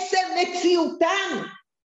 עצם מציאותם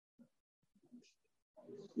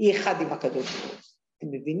היא אחד עם הקדוש ברוך הוא. אתם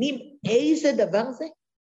מבינים איזה דבר זה?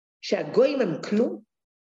 שהגויים הם כלום?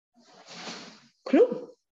 כלום.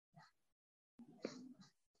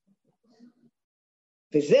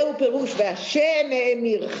 וזהו פירוש, והשם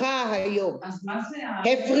האמירך היום. אז מה זה?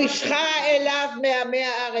 הפרישך אליו מעמי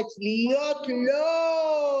הארץ, להיות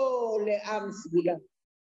לא לעם סגולה.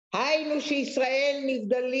 היינו שישראל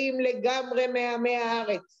נבדלים לגמרי מעמי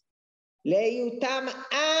הארץ, להיותם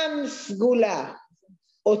עם סגולה,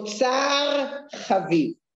 אוצר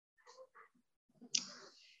חביב.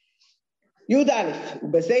 י"א,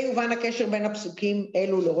 ובזה יובן הקשר בין הפסוקים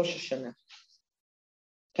אלו לראש השנה.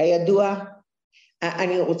 כידוע,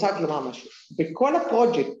 אני רוצה רק לומר משהו. בכל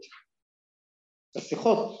הפרויקט,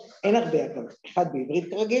 בשיחות, אין הרבה אגב, אחד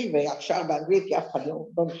בעברית רגיל והשאר באנגלית, כי אף אחד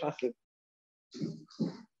לא נכנס לזה.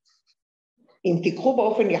 אם תיקחו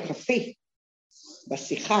באופן יחסי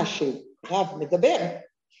בשיחה שרב מדבר,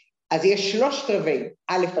 אז יש 3/4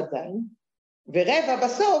 א' עד ז', ורבע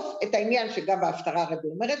בסוף את העניין שגם בהפטרה רבי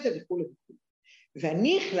אומר את זה וכו' וכו'.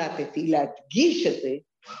 ואני החלטתי להדגיש את זה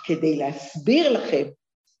כדי להסביר לכם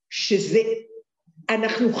שזה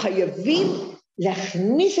אנחנו חייבים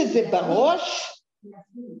להכניס את זה בראש,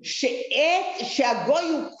 שהגוי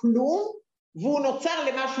הוא כלום, והוא נוצר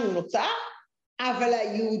למה שהוא נוצר, אבל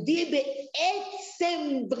היהודי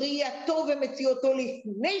בעצם בריאתו ומציאותו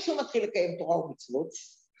לפני שהוא מתחיל לקיים תורה ומצוות,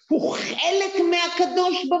 הוא חלק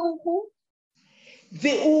מהקדוש ברוך הוא,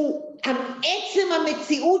 והוא, עצם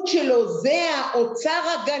המציאות שלו זה האוצר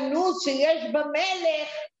הגנוז שיש במלך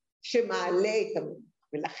שמעלה את המלך,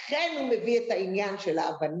 ולכן הוא מביא את העניין של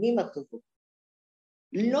האבנים הטובות.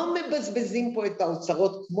 לא מבזבזים פה את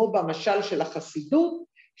האוצרות כמו במשל של החסידות,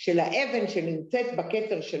 של האבן שנמצאת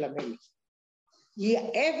בכתר של המלך.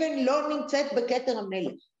 האבן לא נמצאת בכתר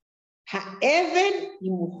המלך. האבן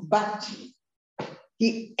היא מוחבאת.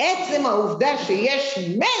 היא עצם העובדה שיש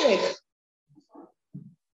מלך.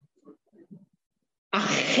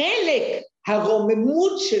 החלק,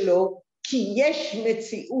 הרוממות שלו, כי יש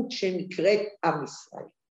מציאות שנקראת עם ישראל.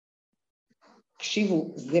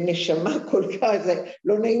 תקשיבו, זה נשמה כל כך, זה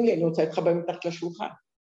לא נעים לי, אני רוצה להתחבא מתחת לשולחן.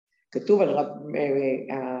 כתוב על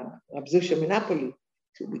רב זושה מנפולי,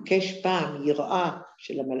 שהוא ביקש פעם יראה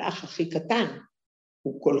של המלאך הכי קטן,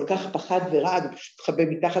 הוא כל כך פחד ורעד, הוא פשוט התחבא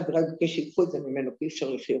מתחת ורעד, ביקש שיקחו את זה ממנו, כי אפשר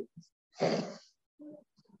לחיות.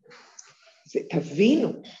 תבינו,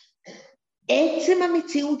 עצם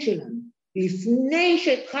המציאות שלנו, לפני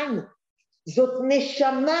שהתחלנו, זאת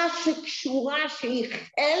נשמה שקשורה שהיא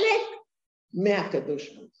חלק מהקדוש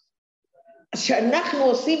ברוך הוא. אז שאנחנו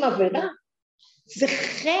עושים עבירה, זה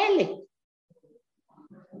חלק.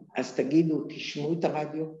 אז תגידו, תשמעו את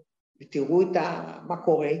הרדיו, ותראו מה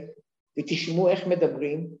קורה, ותשמעו איך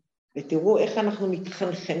מדברים, ותראו איך אנחנו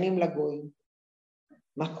מתחנחנים לגויים.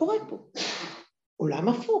 מה קורה פה? עולם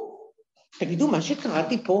הפוך. תגידו, מה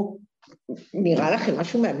שקראתי פה, נראה לכם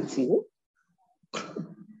משהו מהמציאות?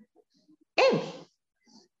 אין.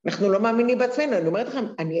 אנחנו לא מאמינים בעצמנו, אני אומרת לכם,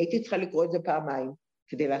 אני הייתי צריכה לקרוא את זה פעמיים,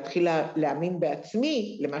 כדי להתחיל להאמין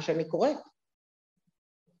בעצמי למה שאני קוראת.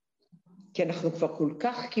 כי אנחנו כבר כל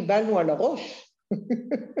כך קיבלנו על הראש,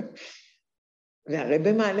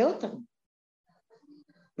 והרבא מעלה אותנו.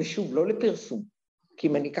 ושוב, לא לפרסום, כי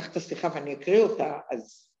אם אני אקח את השיחה ואני אקריא אותה,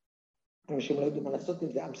 אז אנשים לא יודעים מה לעשות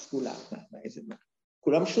את זה, עם סגולה,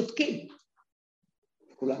 כולם שותקים,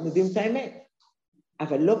 כולם יודעים את האמת.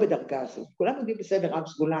 אבל לא בדרגה הזאת. כולם יודעים בסדר, עם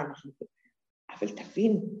סגולה, אבל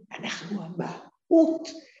תבין, אנחנו המהות.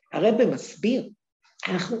 הרב מסביר,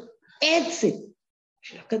 אנחנו עצם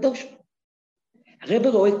של הקדוש. הרב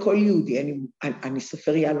רואה כל יהודי, אני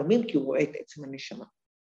סופר יהלומים, כי הוא רואה את עצם הנשמה.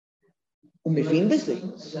 הוא מבין בזה.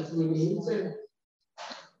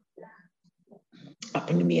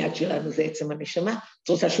 הפנימיית שלנו זה עצם הנשמה. את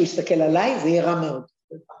רוצה שהוא יסתכל עליי? זה יהיה רע מאוד.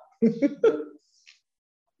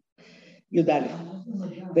 י"א.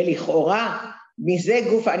 ולכאורה, מזה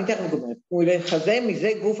גופה, אני תכף גומרת, ולחזה מזה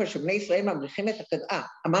גופה שבני ישראל ממליכים את הקדעה.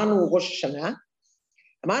 אמרנו ראש השנה,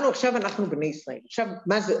 אמרנו עכשיו אנחנו בני ישראל. עכשיו,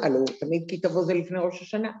 מה זה? הלא, תמיד כי תבוא זה לפני ראש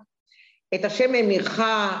השנה. את השם אמירך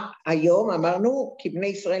היום, אמרנו, כי בני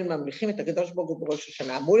ישראל ממליכים את הקדוש ברוך הוא בראש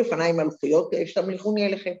השנה. אמרו לפניי מלכויות, שתמליכוני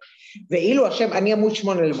אליכם. ואילו השם, אני עמוד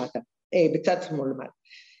 8 למטה, בצד שמאל למטה.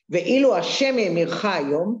 ואילו השם אמירך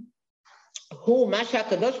היום, הוא מה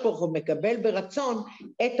שהקדוש ברוך הוא מקבל ברצון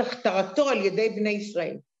את הכתרתו על ידי בני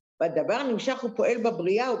ישראל. והדבר נמשך ופועל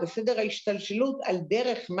בבריאה ובסדר ההשתלשלות על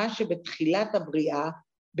דרך מה שבתחילת הבריאה,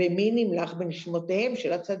 במי נמלך בנשמותיהם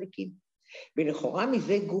של הצדיקים. ולכאורה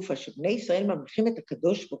מזה גופה שבני ישראל ממליכים את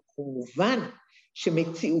הקדוש ברוך הוא, מובן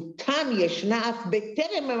שמציאותם ישנה אף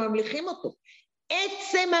בטרם הם ממליכים אותו.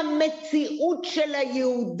 עצם המציאות של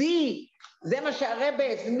היהודי, זה מה שהרבא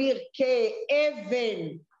הסביר כאבן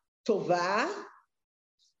טובה,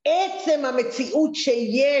 עצם המציאות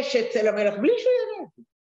שיש אצל המלך, בלי שהוא יראה,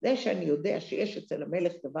 זה שאני יודע שיש אצל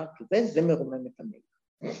המלך דבר כזה, זה מרומם את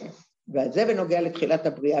המלך. ועל זה בנוגע לתחילת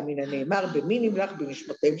הבריאה מן הנאמר, במי נמלך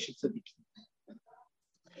בנשמותיהם של צדיקים.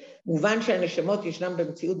 מובן שהנשמות ישנם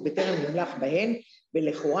במציאות בטרם נמלך בהן,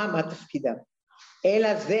 ולכאורה מה תפקידם.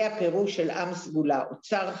 אלא זה הפירוש של עם סגולה,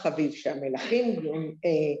 אוצר חביב שהמלכים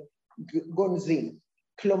גונזים.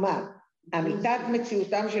 כלומר, אמיתת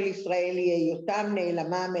מציאותם של ישראל היא היותם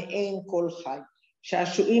נעלמה מעין כל חי,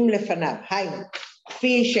 שעשועים לפניו, היינו,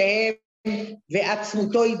 כפי שהם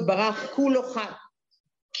ועצמותו יתברך כולו חי,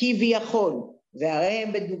 כביכול, והרי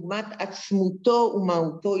הם בדוגמת עצמותו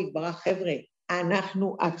ומהותו יתברך. חבר'ה,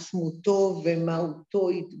 אנחנו עצמותו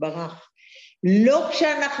ומהותו יתברך, לא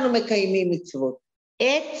כשאנחנו מקיימים מצוות,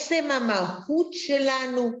 עצם המהות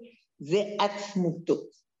שלנו זה עצמותו.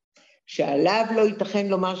 שעליו לא ייתכן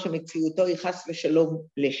לומר שמציאותו היא חס ושלום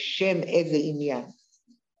לשם איזה עניין.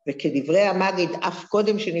 וכדברי המגיד, אף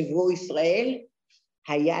קודם שנבראו ישראל,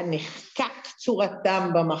 היה נחקק צורתם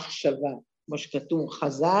במחשבה. כמו שכתוב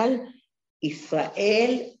חז"ל,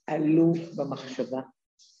 ישראל עלו במחשבה.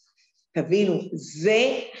 תבינו,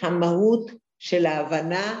 זה המהות של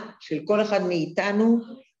ההבנה של כל אחד מאיתנו,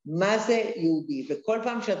 מה זה יהודי. וכל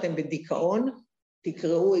פעם שאתם בדיכאון,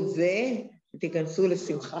 תקראו את זה ותיכנסו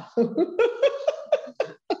לשמחה.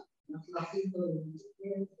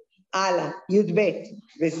 הלאה, י"ב.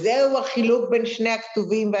 וזהו החילוק בין שני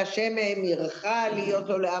הכתובים, והשם האמירך להיות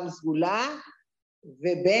לו לעם סגולה,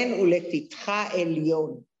 ובין ולתתך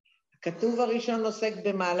עליון. הכתוב הראשון עוסק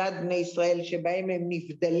במעלת בני ישראל, שבהם הם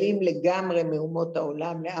נבדלים לגמרי מאומות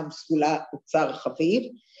העולם לעם סגולה וצר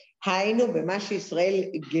חביב, היינו במה שישראל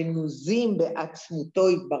גנוזים בעצמותו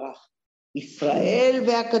יתברך. ישראל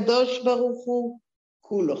והקדוש ברוך הוא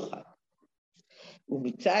כולו חד.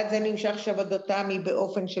 ומצד זה נמשך שבדותם היא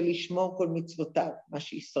באופן של לשמור כל מצוותיו, מה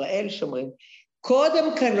שישראל שומרים.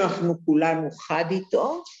 קודם כאן אנחנו כולנו חד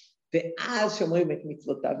איתו, ואז שומרים את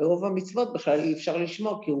מצוותיו. ורוב המצוות בכלל אי אפשר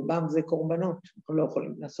לשמור, כי רובם זה קורבנות, אנחנו לא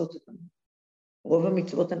יכולים לעשות אותם. רוב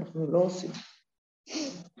המצוות אנחנו לא עושים.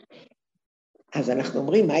 אז אנחנו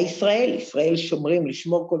אומרים, מה ישראל? ישראל שומרים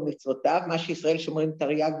לשמור כל מצוותיו, מה שישראל שומרים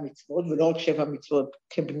תרי"ג מצוות, ולא רק 7 מצוות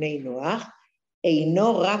כבני נוח,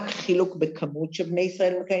 אינו רק חילוק בכמות שבני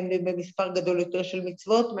ישראל מקיימים במספר גדול יותר של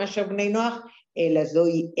מצוות מאשר בני נוח, אלא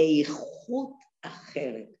זוהי איכות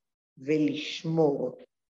אחרת, ולשמור אותה.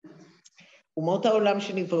 אומות העולם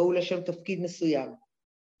שנבראו לשם תפקיד מסוים,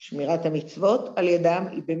 שמירת המצוות על ידם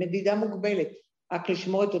היא במדידה מוגבלת, רק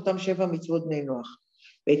לשמור את אותם 7 מצוות בני נוח,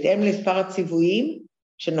 בהתאם למספר הציוויים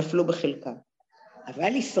שנפלו בחלקם.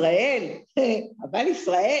 אבל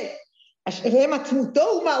ישראל, אשר הם עצמותו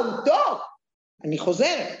ומהותו, אני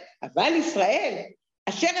חוזרת, אבל ישראל,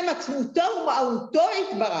 אשר הם עצמותו ומהותו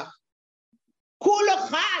יתברך, כולו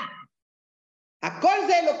חד, הכל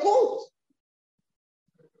זה אלוקות.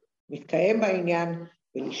 מתקיים בעניין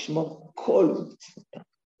ולשמור כל מצוותיו,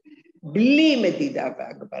 בלי מדידה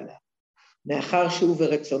והגבלה. מאחר שהוא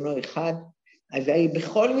ורצונו אחד, אז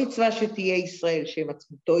בכל מצווה שתהיה ישראל, שהם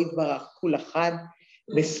עצמותו יתברך, כול אחד,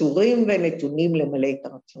 מסורים ונתונים למלא את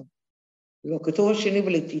הרצון. וכתוב השני,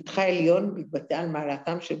 ולתתך עליון, מתבטא על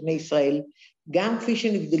מעלתם של בני ישראל, גם כפי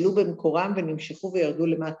שנבדלו במקורם ונמשכו וירדו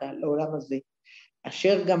למטה לעולם הזה,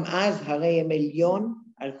 אשר גם אז הרי הם עליון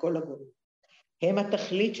על כל הגויים. הם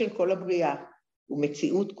התכלית של כל הבריאה,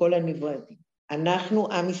 ומציאות כל הנבראים.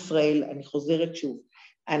 אנחנו עם ישראל, אני חוזרת שוב,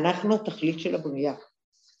 אנחנו התכלית של הבריאה.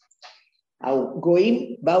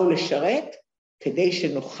 הגויים באו לשרת, כדי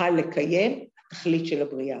שנוכל לקיים התכלית של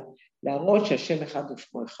הבריאה, להראות שהשם אחד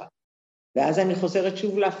ושמו אחד. ואז אני חוזרת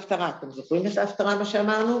שוב להפטרה, אתם זוכרים את ההפטרה מה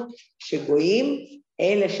שאמרנו? שגויים,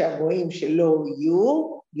 אלה שהגויים שלא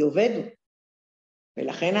יהיו, יובדו.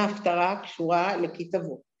 ולכן ההפטרה קשורה לכי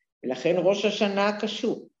תבוא. ולכן ראש השנה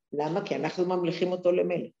קשור. למה? כי אנחנו ממליכים אותו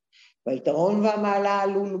למלך. והיתרון והמעלה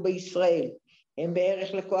עלו בישראל. הם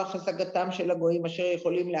בערך לכוח השגתם של הגויים, אשר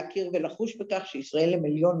יכולים להכיר ולחוש בכך שישראל הם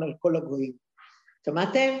עליון על כל הגויים.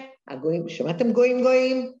 שמעתם? הגויים, שמעתם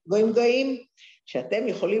גויים? שאתם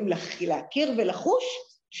יכולים להכיר ולחוש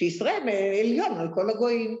שישראל עליון על כל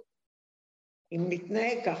הגויים. אם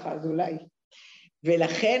נתנהג ככה, אז אולי.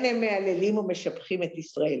 ולכן הם מעללים ומשבחים את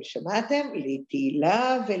ישראל. שמעתם?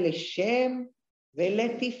 לתהילה ולשם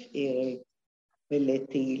ולתפארת.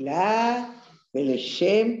 ולתהילה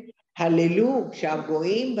ולשם הללו,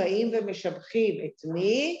 כשהגויים באים ומשבחים את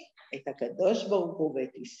מי? את הקדוש ברוך הוא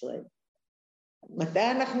ואת ישראל.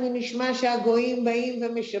 מתי אנחנו נשמע שהגויים באים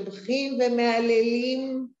ומשבחים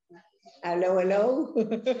ומעללים? הלו?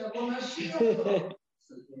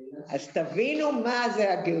 אז תבינו מה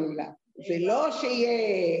זה הגאולה. זה לא שיהיה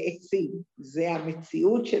עצים, זה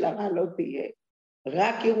המציאות של הרע לא תהיה.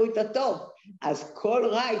 רק יראו את הטוב. אז כל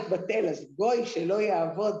רע יתבטל, אז גוי שלא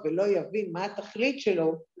יעבוד ולא יבין מה התכלית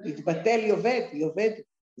שלו, יתבטל יובד.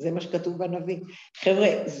 זה מה שכתוב בנביא. חבר'ה,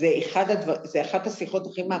 זה אחת השיחות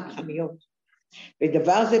הכי מהפכניות.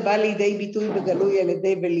 ודבר זה בא לידי ביטוי בגלוי על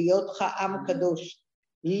ידי ולהיותך עם קדוש.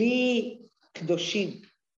 לי קדושים.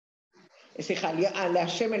 סליחה,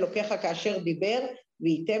 להשם אלוקיך כאשר דיבר,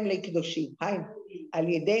 וייתם לי קדושים. על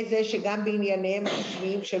ידי זה שגם בענייניהם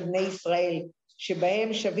החשמיים של בני ישראל,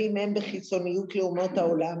 שבהם שווים הם בחיצוניות לאומות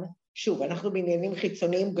העולם, שוב, אנחנו בעניינים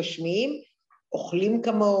חיצוניים גשמיים, אוכלים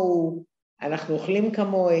כמוהו, אנחנו אוכלים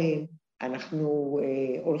כמוהם, אנחנו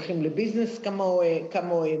הולכים לביזנס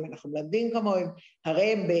כמוהם, אנחנו מלמדים כמוהם,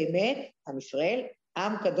 הרי הם באמת, עם ישראל,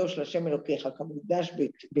 עם קדוש לשם אלוקיך, כמוקדש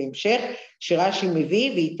בהמשך, שרש"י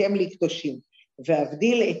מביא, וייתם לי קדושים.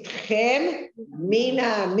 ואבדיל אתכם מן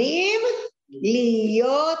העמים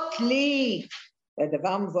להיות לי.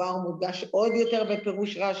 והדבר מבואר מודגש עוד יותר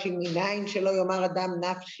בפירוש רש"י, מנין שלא יאמר אדם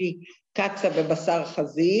נפשי קצה בבשר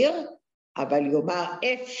חזיר, אבל יאמר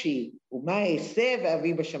אפשי, ומה אעשה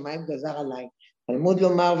ואבי בשמיים גזר עליי. תלמוד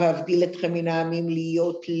לומר ואבדיל אתכם מן העמים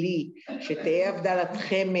להיות לי, שתהיה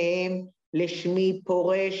הבדלתכם מהם לשמי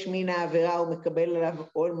פורש מן העבירה ומקבל עליו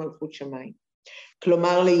כל מלכות שמיים.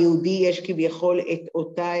 כלומר ליהודי יש כביכול את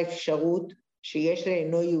אותה אפשרות שיש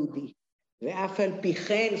לאינו יהודי, ואף על פי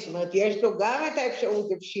כן, זאת אומרת יש לו גם את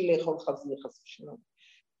האפשרות אפשי לאכול חזיר חס ושלום,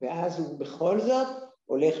 ואז הוא בכל זאת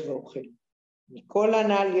הולך ואוכל. מכל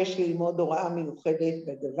הנ"ל יש ללמוד הוראה מיוחדת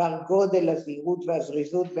בדבר גודל הזהירות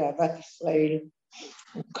והזריזות באהבת ישראל,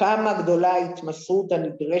 וכמה גדולה ההתמסרות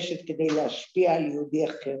הנדרשת כדי להשפיע על יהודי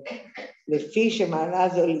אחר, לפי שמעלה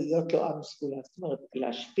זו להיות לו עם סגולה. זאת אומרת,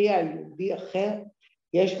 להשפיע על יהודי אחר,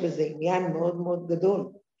 יש בזה עניין מאוד מאוד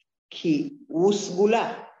גדול, כי הוא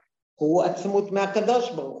סגולה, הוא עצמות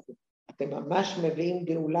מהקדוש ברוך הוא. אתם ממש מביאים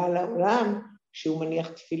גאולה לעולם שהוא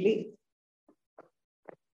מניח תפילין.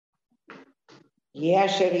 יהיה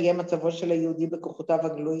אשר יהיה מצבו של היהודי בכוחותיו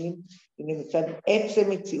הגלויים, הנה מצד עצם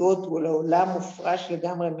מציאות הוא לעולם מופרש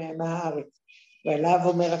לגמרי מהארץ, ועליו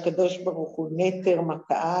אומר הקדוש ברוך הוא נטר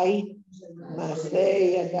מכאי, מעשה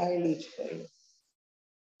ידיי להתפעל.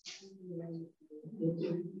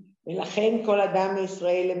 ולכן כל אדם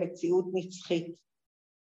מישראל למציאות נצחית.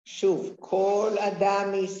 שוב, כל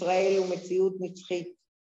אדם מישראל הוא מציאות נצחית.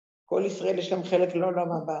 כל ישראל יש להם חלק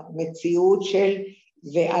לעולם הבא, מציאות של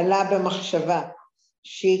ועלה במחשבה,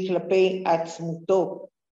 שהיא כלפי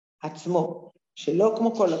עצמו, שלא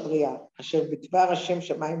כמו כל הבריאה, אשר בדבר השם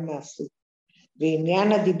שמיים נעשו.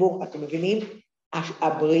 ועניין הדיבור, אתם מבינים?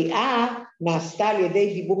 הבריאה נעשתה על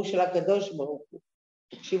ידי דיבור של הקדוש ברוך הוא.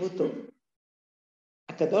 תקשיבו טוב.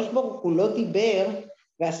 הקדוש ברוך הוא לא דיבר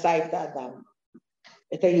ועשה את האדם,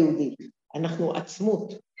 את היהודי. אנחנו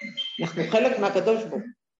עצמות, אנחנו חלק מהקדוש ברוך הוא.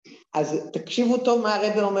 אז תקשיבו טוב מה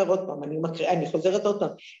הרב אומר עוד פעם, אני חוזרת עוד פעם.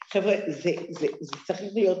 חבר'ה, זה צריך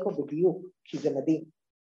להיות פה בדיוק, כי זה מדהים.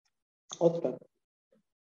 עוד פעם.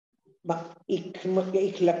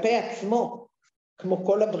 היא כלפי עצמו, כמו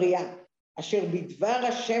כל הבריאה, אשר בדבר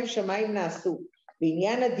השם שמיים נעשו.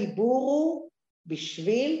 בעניין הדיבור הוא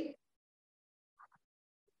בשביל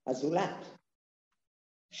הזולת.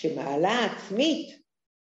 שמעלה עצמית,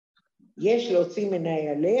 יש להוציא מן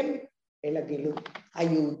ההיעלם אל הגילוי.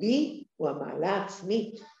 היהודי הוא המעלה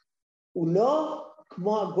העצמית. הוא לא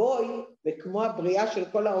כמו הגוי וכמו הבריאה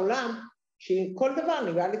של כל העולם, שכל דבר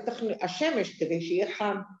נראה השמש כדי שיהיה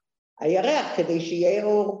חם, הירח כדי שיהיה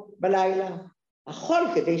אור בלילה, החול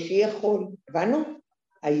כדי שיהיה חול. הבנו?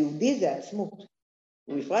 היהודי זה עצמות.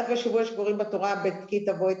 ובפרט בשבוע שקוראים בתורה, כי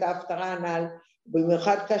תבוא את ההפטרה הנ"ל,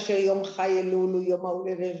 במיוחד כאשר יום חי אלול הוא יום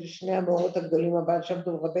ההולדת לשני המאורות הגדולים, הבעל שם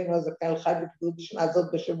טוב רבנו הזקן חי בקדוש שנה זאת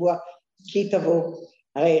בשבוע כי תבוא.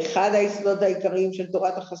 הרי אחד היסודות העיקריים של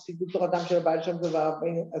תורת החסידות, תורתם של הבעל שם טוב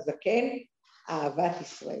רבנו הזקן, אהבת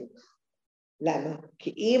ישראל. למה?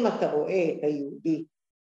 כי אם אתה רואה את היהודי,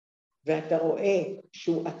 ואתה רואה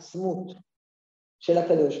שהוא עצמות של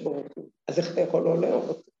הקדוש ברוך הוא, אז איך אתה יכול לא לאהוב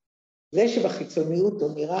אותו? זה שבחיצוניות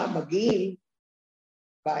הוא נראה מגעיל,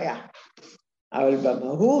 בעיה. אבל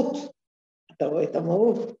במהות, אתה רואה את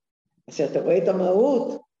המהות. אז כשאתה רואה את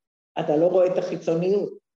המהות, אתה לא רואה את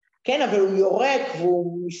החיצוניות. כן, אבל הוא יורק,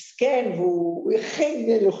 והוא מסכן, והוא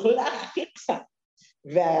מלוכלך חיפסה.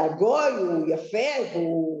 והגוי הוא יפה,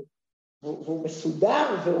 והוא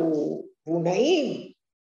מסודר, והוא נעים.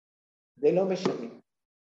 זה לא משנה.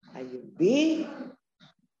 היהודי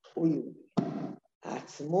הוא יהודי.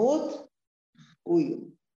 העצמות הוא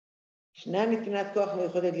יהודי. ישנה נתינת כוח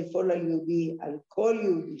מיוחדת לפעול על יהודי, על כל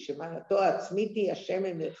יהודי, שמעלתו העצמית היא השם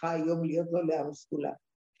ממך היום להיות לו לעם סגולה.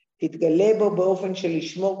 תתגלה בו באופן של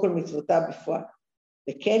לשמור כל מצוותיו בפרט,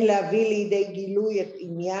 וכן להביא לידי גילוי את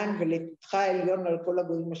עניין ולתתך העליון על כל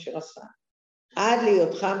הגויים אשר עשה. עד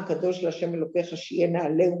להיותך קדוש להשם אלוקיך שיהיה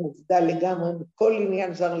נעלה ומובדל לגמרי מכל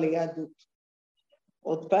עניין זר ליהדות.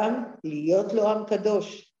 עוד פעם, להיות לו עם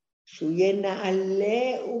קדוש, שהוא יהיה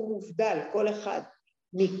נעלה ומובדל, כל אחד.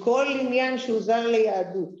 מכל עניין שהוא זר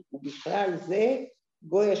ליהדות, ובכלל זה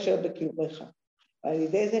גוי אשר בקרבך. ועל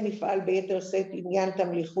ידי זה נפעל ביתר שאת עניין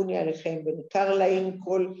תמליכוני עליכם, ונקר להם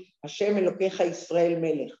כל השם אלוקיך ישראל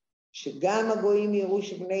מלך, שגם הגויים יראו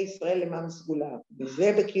שבני ישראל למען סגולה,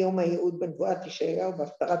 וזה בקיום הייעוד בנבואת ישעיהו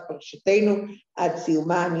בהפטרת פרשתנו, עד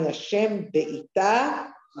סיומה אני השם בעיתה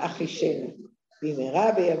אחישנו,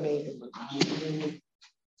 במהרה בימינו.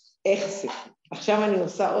 איך זה? עכשיו אני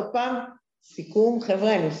עושה עוד פעם, סיכום,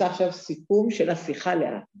 חבר'ה, אני עושה עכשיו סיכום של השיחה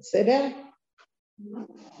לאט, בסדר?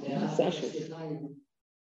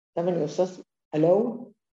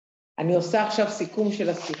 אני עושה עכשיו סיכום של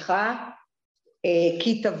השיחה,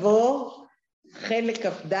 כי תבוא, חלק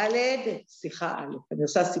כ"ד, שיחה א', אני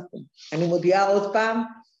עושה סיכום. אני מודיעה עוד פעם,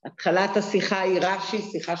 התחלת השיחה היא רש"י,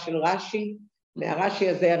 שיחה של רש"י, מהרש"י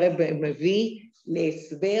הזה הרב מביא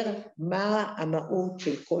להסבר מה המהות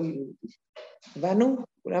של כל יהודי. הבנו?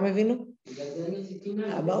 כולם הבינו?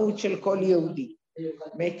 המהות של כל יהודי.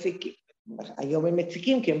 מציקים. היום הם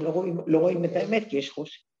מציקים כי הם לא רואים את האמת, כי יש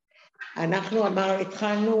חושך. אנחנו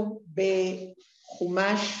התחלנו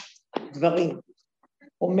בחומש דברים.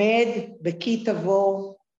 עומד בכי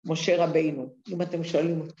תבוא משה רבינו, אם אתם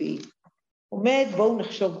שואלים אותי. עומד, בואו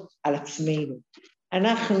נחשוב על עצמנו.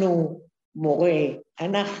 אנחנו מורה,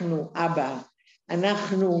 אנחנו אבא,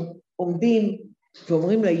 אנחנו עומדים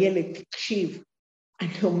ואומרים לילד, תקשיב,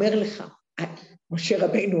 אני אומר לך, משה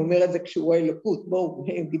רבינו אומר את זה כשהוא רואה אלוקות, בואו,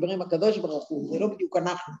 דיבר עם הקדוש ברוך הוא, זה לא בדיוק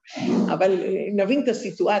אנחנו, אבל נבין את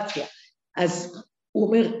הסיטואציה. אז הוא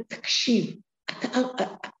אומר, תקשיב,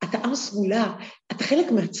 אתה עם סגולה, אתה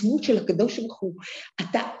חלק מהעצמות של הקדוש ברוך הוא,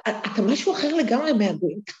 אתה משהו אחר לגמרי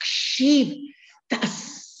מהגויים, תקשיב,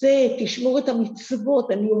 תעשה, תשמור את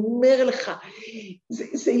המצוות, אני אומר לך,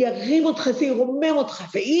 זה ירים אותך, זה ירומם אותך,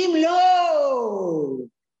 ואם לא,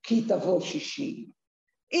 כי תבוא שישי,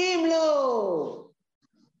 אם לא,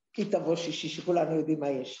 כי תבוא שישי, שכולנו יודעים מה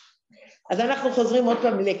יש. אז אנחנו חוזרים עוד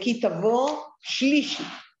פעם לכי תבוא שלישי.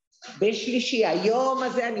 בשלישי, היום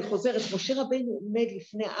הזה אני חוזרת, משה רבינו עומד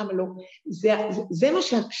לפני העם, לא,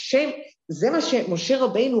 זה מה שמשה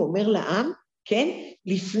רבינו אומר לעם, כן?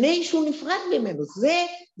 לפני שהוא נפרד ממנו,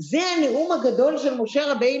 זה הנאום הגדול של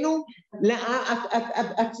משה רבינו,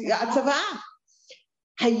 הצוואה.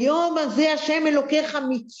 היום הזה השם אלוקיך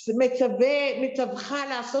מצווך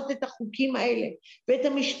לעשות את החוקים האלה, ואת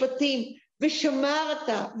המשפטים, ושמרת,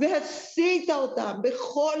 ועשית אותם,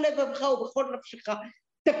 בכל לבבך ובכל נפשך,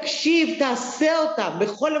 תקשיב, תעשה אותם,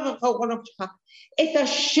 בכל לבבך ובכל נפשך, את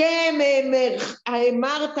השם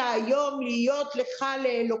אמרת היום להיות לך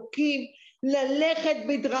לאלוקים, ללכת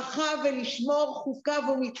בדרכיו ולשמור חוקיו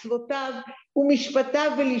ומצוותיו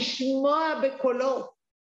ומשפטיו ולשמוע בקולו.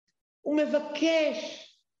 הוא מבקש,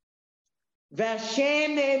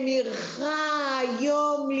 והשם האמירך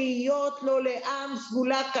היום להיות לו לעם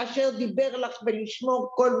סגולה כאשר דיבר לך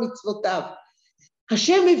ולשמור כל מצוותיו.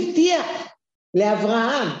 השם הבטיח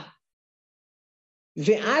לאברהם,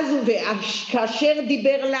 ואז כאשר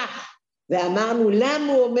דיבר לך, ואמרנו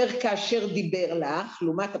למה הוא אומר כאשר דיבר לך,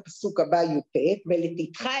 לעומת הפסוק הבא י"ט,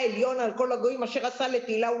 ולתתך עליון על כל הגויים אשר עשה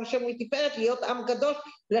לתהילה ולשם ולתפארת להיות עם קדוש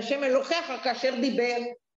להשם אלוקיך כאשר דיבר.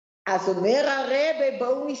 אז אומר הרב,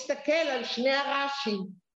 בואו נסתכל על שני הרש"ים.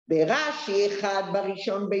 ברש"י אחד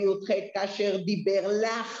בראשון בי"ח כאשר דיבר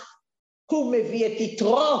לך, הוא מביא את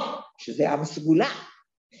יתרו, שזה עם סגולה.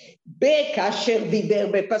 כאשר דיבר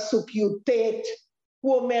בפסוק י"ט,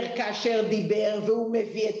 הוא אומר כאשר דיבר והוא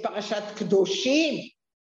מביא את פרשת קדושים,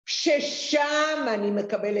 ששם אני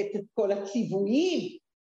מקבלת את כל הציוויים.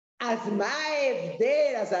 אז מה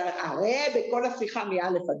ההבדל? אז הרי בכל השיחה מא'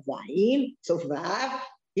 עד ז', סוף ו',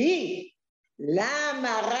 היא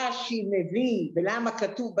למה רש"י מביא ולמה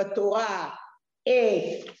כתוב בתורה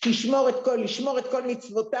לשמור את כל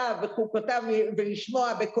מצוותיו וחוקותיו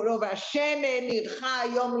ולשמוע בקולו, והשם האמירך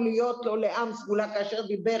היום להיות לו לעם סגולה כאשר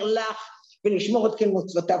דיבר לך ולשמור את כל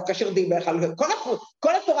מצוותיו כאשר דיבר לך.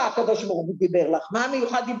 כל התורה הקדוש ברוך הוא דיבר לך. מה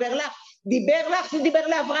המיוחד דיבר לך? דיבר לך, זה דיבר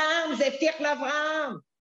לאברהם, זה הבטיח לאברהם.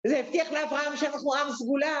 זה הבטיח לאברהם שאנחנו עם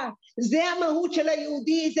סגולה. זה המהות של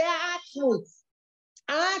היהודי, זה העצמות.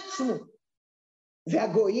 העצמות.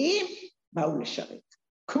 והגויים באו לשרת.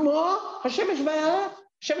 כמו השמש בערה,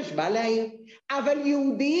 השמש בא להעיר. אבל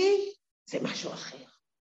יהודי זה משהו אחר.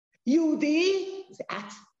 יהודי זה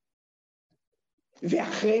עצמות.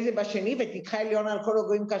 ואחרי זה בשני, ותתך עליון על כל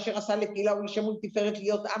הגויים כאשר עשה לתהילה ולשם ולתפארת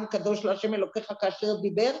להיות עם קדוש להשם אלוקיך כאשר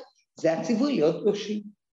דיבר, זה הציווי להיות קדושים.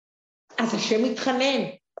 אז השם מתחנן,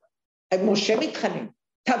 משה מתחנן,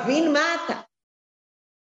 תבין מה אתה,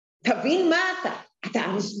 תבין מה אתה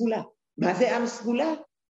עם סגולה. מה זה עם סגולה?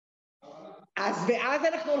 ואז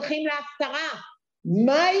אנחנו הולכים להפטרה,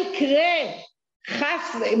 מה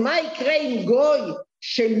יקרה עם גוי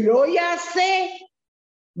שלא יעשה?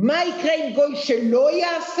 מה יקרה עם גוי שלא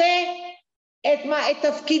יעשה את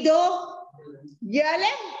תפקידו?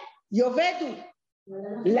 ייעלם, יאבדו.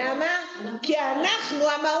 למה? כי אנחנו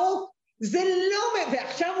המהות, זה לא,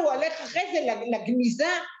 ועכשיו הוא הולך אחרי זה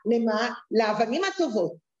לגניזה, למה? לאבנים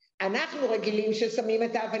הטובות. אנחנו רגילים ששמים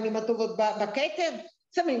את האבנים הטובות בכתר,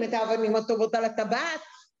 שמים את האבנים הטובות על הטבעת,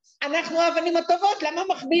 אנחנו האבנים הטובות, למה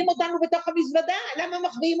מחביאים אותנו בתוך המזוודה? למה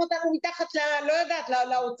מחביאים אותנו מתחת, לא יודעת,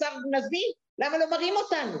 לאוצר נזי? למה לא מראים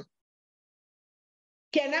אותנו?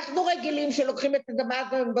 כי אנחנו רגילים שלוקחים את הדמה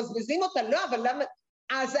ומבזבזים אותה, לא, אבל למה?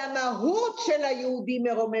 אז המהות של היהודי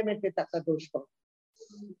מרוממת את הקדוש ברוך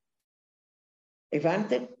הוא.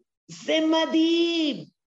 הבנתם? זה מדהים.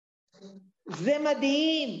 זה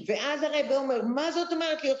מדהים. ואז הרב אומר, מה זאת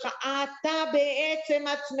אומרת לי אותך? אתה בעצם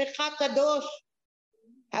עצמך קדוש.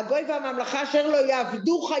 הגוי והממלכה אשר לא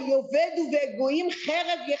יעבדוך יאבדו וגויים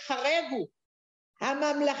חרב יחרבו.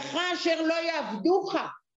 הממלכה אשר לא יעבדוך,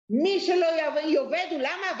 מי שלא יאבדו,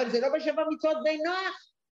 למה? אבל זה לא בשבע מצוות בני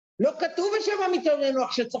נוח. לא כתוב בשבע מצוות בני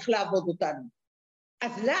נוח שצריך לעבוד אותנו.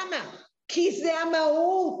 אז למה? כי זה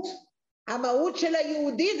המהות. המהות של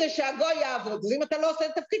היהודי זה שהגוי יעבוד. אז אם אתה לא עושה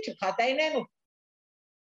את התפקיד שלך, אתה איננו.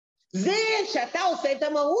 זה שאתה עושה את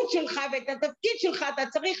המהות שלך ואת התפקיד שלך, אתה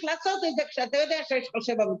צריך לעשות את זה כשאתה יודע שיש לך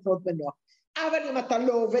שבע מצוות בני נוח. אבל אם אתה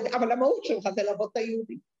לא עובד, אבל המהות שלך זה לעבוד את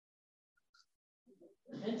היהודי.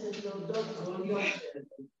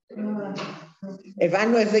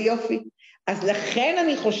 הבנו איזה יופי. אז לכן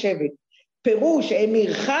אני חושבת, פירוש,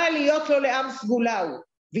 אמירך להיות לו לעם סגולה הוא,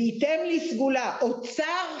 וייתם לי סגולה,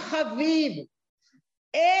 אוצר חביב.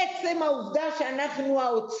 עצם העובדה שאנחנו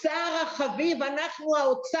האוצר החביב, אנחנו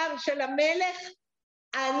האוצר של המלך,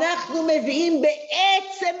 אנחנו מביאים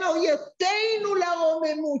בעצם היותנו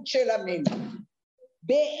לרוממות של המלך.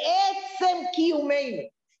 בעצם קיומנו.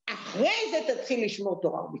 אחרי זה תתחיל לשמור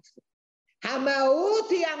תורה ומצוות. המהות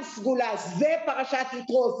היא עם סגולה, זה פרשת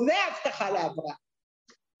יתרו, זה הבטחה לאברהם.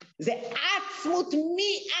 זה עצמות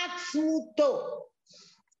מעצמותו.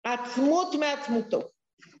 עצמות מעצמותו.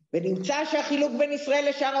 ונמצא שהחילוק בין ישראל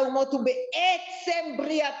לשאר האומות הוא בעצם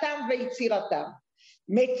בריאתם ויצירתם.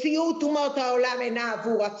 מציאות אומות העולם אינה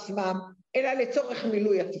עבור עצמם, אלא לצורך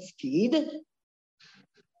מילוי התפקיד.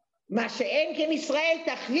 מה שאין כן ישראל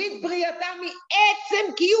תכלית בריאתם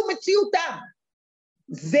מעצם קיום מציאותם.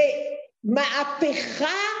 זה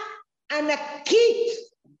מהפכה ענקית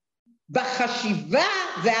בחשיבה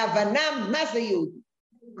והבנה מה זה יהודי.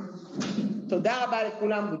 תודה רבה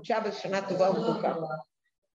לכולם, בוקר ושנה טובה ובוקר.